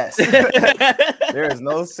 Yes. There is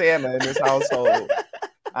no Santa in this household.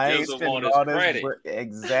 I ain't spending all this.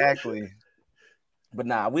 Exactly. But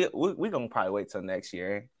nah, we gonna probably wait till next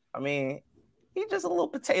year. I mean, he's just a little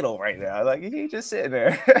potato right now. Like he just sitting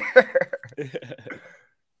there.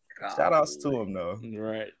 Shout outs to him though.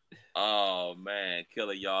 Right. Oh man,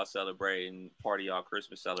 Killer, y'all celebrating part of y'all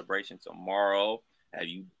Christmas celebration tomorrow. Have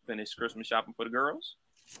you finished Christmas shopping for the girls?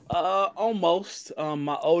 Almost.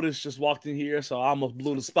 My oldest just walked in here, so I almost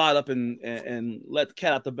blew the spot up and let the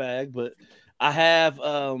cat out the bag. But I have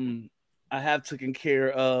taken care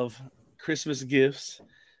of Christmas gifts.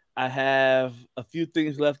 I have a few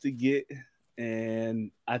things left to get,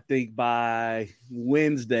 and I think by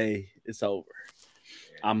Wednesday it's over.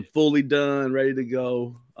 I'm fully done, ready to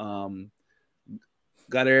go.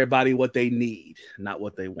 Got everybody what they need, not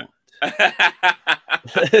what they want.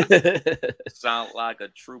 Sound like a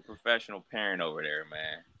true professional parent over there,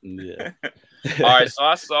 man. Yeah. All right, so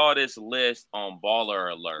I saw this list on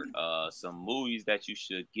Baller Alert. Some movies that you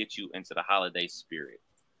should get you into the holiday spirit.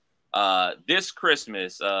 This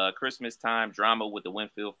Christmas time drama with the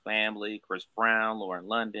Winfield family, Chris Brown, Lauren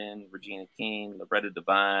London, Regina King, Loretta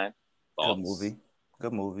Devine.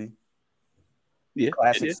 Good movie. Yeah.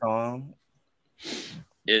 Classic song.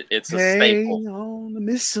 It's a staple. On the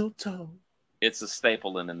mistletoe. It's a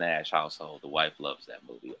staple in the Nash household. The wife loves that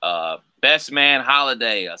movie. Best Man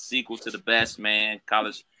Holiday, a sequel to The Best Man.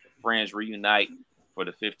 College friends reunite for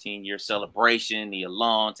the 15-year celebration. Nia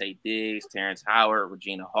Long, Taye Diggs, Terrence Howard,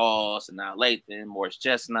 Regina Hall, Sanaa Lathan, Morris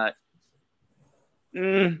Chestnut.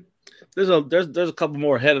 There's a couple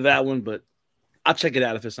more ahead of that one, but I'll check it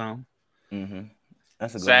out if it's on. Mm-hmm.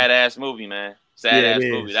 That's a good sad ass movie, man. Sad ass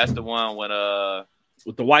movie. That's the one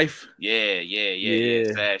with the wife. Yeah.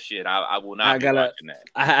 Sad shit. I will not be watching that.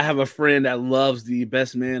 I have a friend that loves the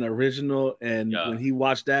Best Man original, and when he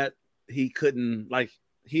watched that, he couldn't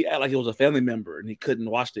he acted like it was a family member, and he couldn't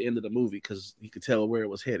watch the end of the movie because he could tell where it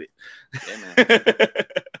was headed.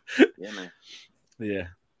 Yeah, man. Yeah.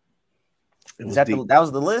 That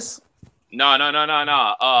was the list? No.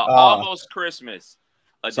 Almost Christmas.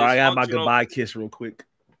 Sorry, I got my goodbye kiss real quick.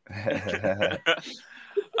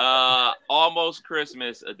 Almost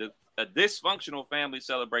Christmas. A dysfunctional family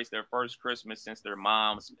celebrates their first Christmas since their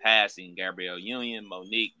mom's passing. Gabrielle Union,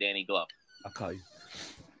 Monique, Danny Glover. I'll call you.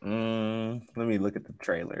 Let me look at the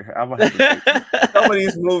trailer. I'm gonna have to some of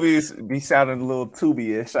these movies be sounding a little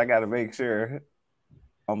Tubi-ish. I gotta make sure.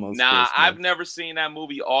 Almost. Nah, Christmas. I've never seen that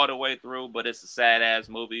movie all the way through, but it's a sad ass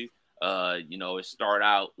movie. It start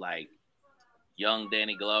out like young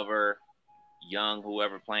Danny Glover, young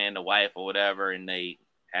whoever playing the wife or whatever, and they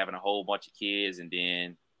having a whole bunch of kids, and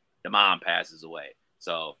then the mom passes away.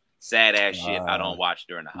 So sad ass shit I don't watch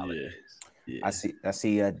during the holidays. Yeah. I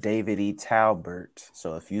see David E. Talbert.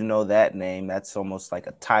 So if you know that name, that's almost like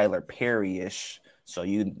a Tyler Perry-ish. So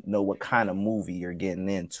you know what kind of movie you're getting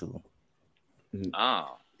into.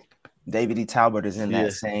 Oh. David E. Talbot is in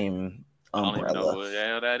that same umbrella. I don't even know who the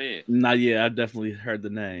hell that is. Not yet. I definitely heard the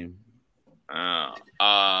name.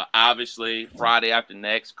 Obviously, Friday After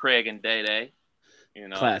Next, Craig and Day.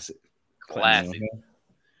 Classic. Mm-hmm.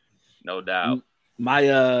 No doubt. My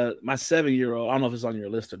 7-year-old, I don't know if it's on your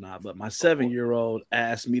list or not, but my 7-year-old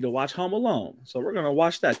asked me to watch Home Alone. So we're gonna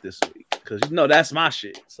watch that this week because that's my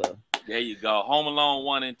shit. So there you go. Home Alone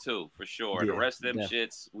 1 and 2 for sure. Yeah, the rest of them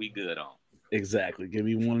shits we good on. Exactly. Give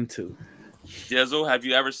me 1 and 2. Dizzle, have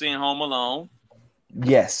you ever seen Home Alone?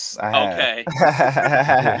 Yes, I have. Okay.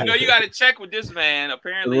 You got to check with this man.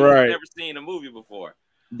 Apparently, he's never seen a movie before.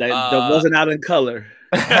 That wasn't out in color.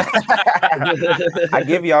 I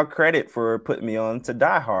give y'all credit for putting me on to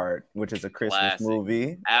Die Hard, which is a Christmas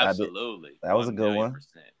movie. Absolutely. That was a good one.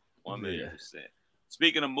 1,000,000%.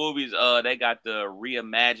 Speaking of movies, they got the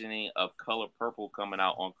reimagining of Color Purple coming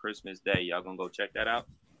out on Christmas Day. Y'all gonna go check that out?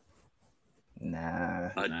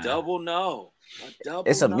 Nah. Double no.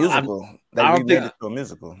 It's a musical. They remade it to a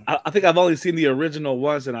musical. I think I've only seen the original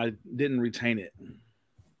once, and I didn't retain it.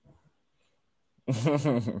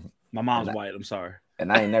 My mom's white. I'm sorry.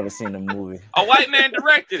 And I ain't never seen the movie. A white man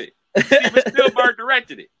directed it. Steven Spielberg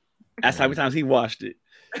directed it. That's how many times he watched it.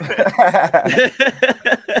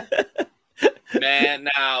 Man,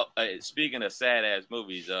 now speaking of sad ass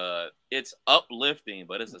movies, it's uplifting,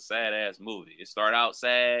 but it's a sad ass movie. It start out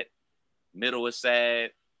sad, middle is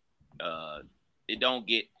sad. It don't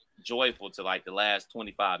get joyful to like the last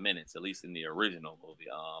 25 minutes, at least in the original movie.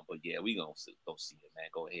 But yeah, we gonna go see it, man.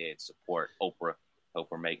 Go ahead, support Oprah. Help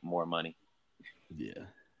her make more money. Yeah.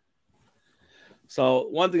 So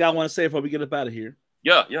one thing I want to say before we get up out of here.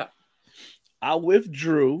 Yeah. I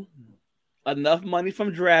withdrew enough money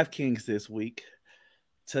from DraftKings this week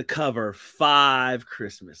to cover 5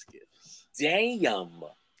 Christmas gifts. Damn.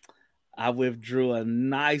 I withdrew a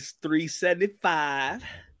nice $375.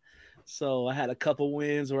 So I had a couple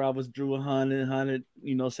wins where I withdrew 100,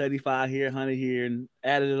 75 here, 100 here, and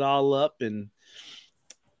added it all up and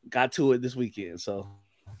got to it this weekend. So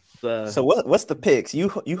what's the picks? You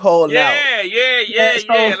hold out. Yeah.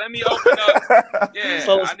 Let me open up. Yeah,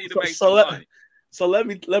 I need to make some money. So let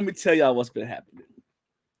me tell y'all what's been happening.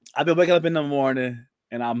 I've been waking up in the morning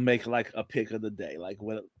and I'll make like a pick of the day. Like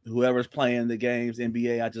whoever's playing the games,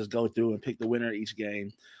 NBA, I just go through and pick the winner of each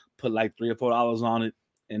game, put like $3 or $4 on it,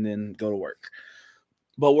 and then go to work.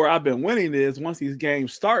 But where I've been winning is once these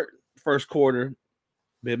games start, first quarter,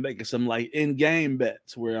 been making some like in-game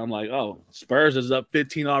bets where I'm like, oh, Spurs is up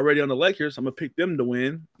 15 already on the Lakers. I'm gonna pick them to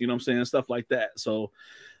win. You know what I'm saying? Stuff like that. So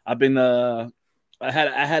I've been I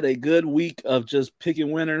had a good week of just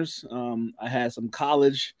picking winners. I had some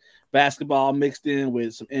college basketball mixed in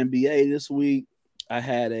with some NBA this week. I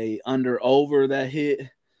had a under over that hit.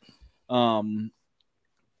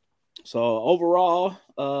 So overall,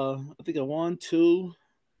 I think a 1, 2,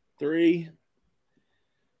 3,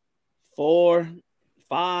 4,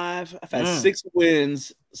 5. I've had 6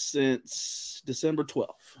 wins since December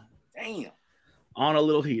 12th. Damn. On a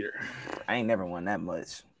little heater. I ain't never won that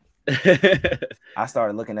much. I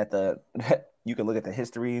started looking at you can look at the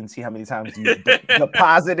history and see how many times you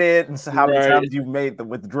deposited and how many times you made the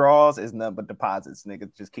withdrawals. It's nothing but deposits.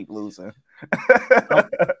 Niggas just keep losing.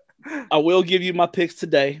 I will give you my picks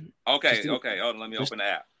today. Okay. Hold on, let me open the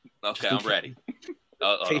app. Okay, I'm ready.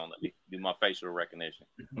 Hold on, let me do my facial recognition.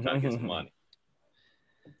 I'm trying to get some money.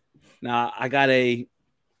 Now I got a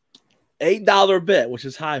 $8 bet, which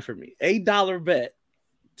is high for me. $8 bet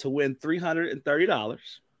to win $330.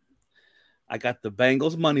 I got the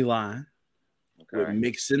Bengals money line with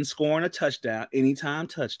Mixon scoring a touchdown, anytime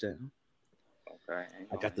touchdown. Okay.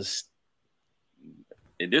 I got this.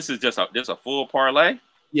 This is just a full parlay?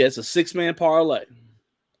 Yeah, it's a 6-man parlay.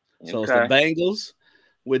 So it's the Bengals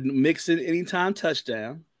with Mixon anytime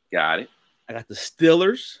touchdown. Got it. I got the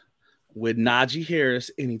Steelers with Najee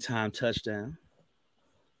Harris anytime touchdown.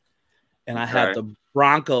 And I have the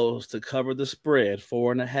Broncos to cover the spread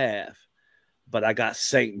 4.5. But I got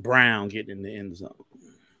St. Brown getting in the end zone.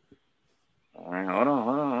 All right, hold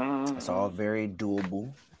on. It's all very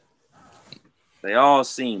doable. They all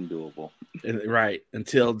seem doable. Right.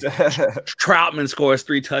 Until Troutman scores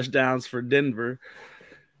 3 touchdowns for Denver.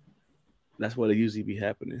 That's what it usually be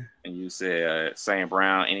happening. And you said St.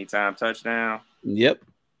 Brown anytime touchdown? Yep.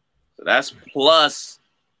 So that's plus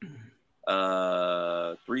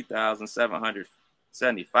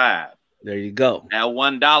 3,775. There you go. That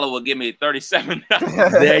 $1 will give me $37.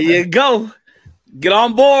 There you go. Get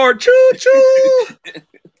on board. Choo choo.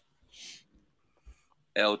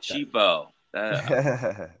 El Cheapo.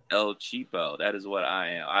 El Cheapo. That is what I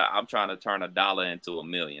am. I'm trying to turn $1 into $1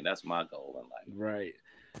 million. That's my goal in life. Right.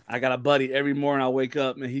 I got a buddy every morning I wake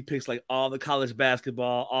up and he picks like all the college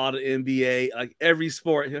basketball, all the NBA, like every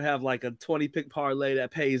sport. He'll have like a 20-pick parlay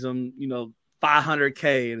that pays him,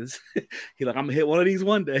 $500K, and he's like, I'm gonna hit one of these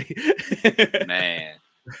one day. Man,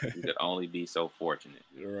 you could only be so fortunate.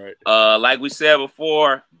 Right. Like we said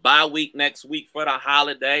before, bye week next week for the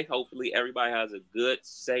holiday. Hopefully everybody has a good,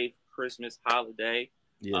 safe Christmas holiday.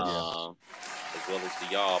 Yeah. As well as to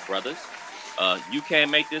y'all, brothers. You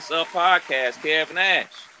Can't Make This Up podcast, Kev Nash.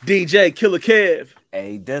 DJ Killer Kev.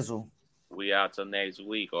 Hey, Dizzle. We out till next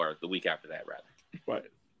week, or the week after that, rather. Right.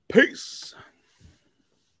 Peace.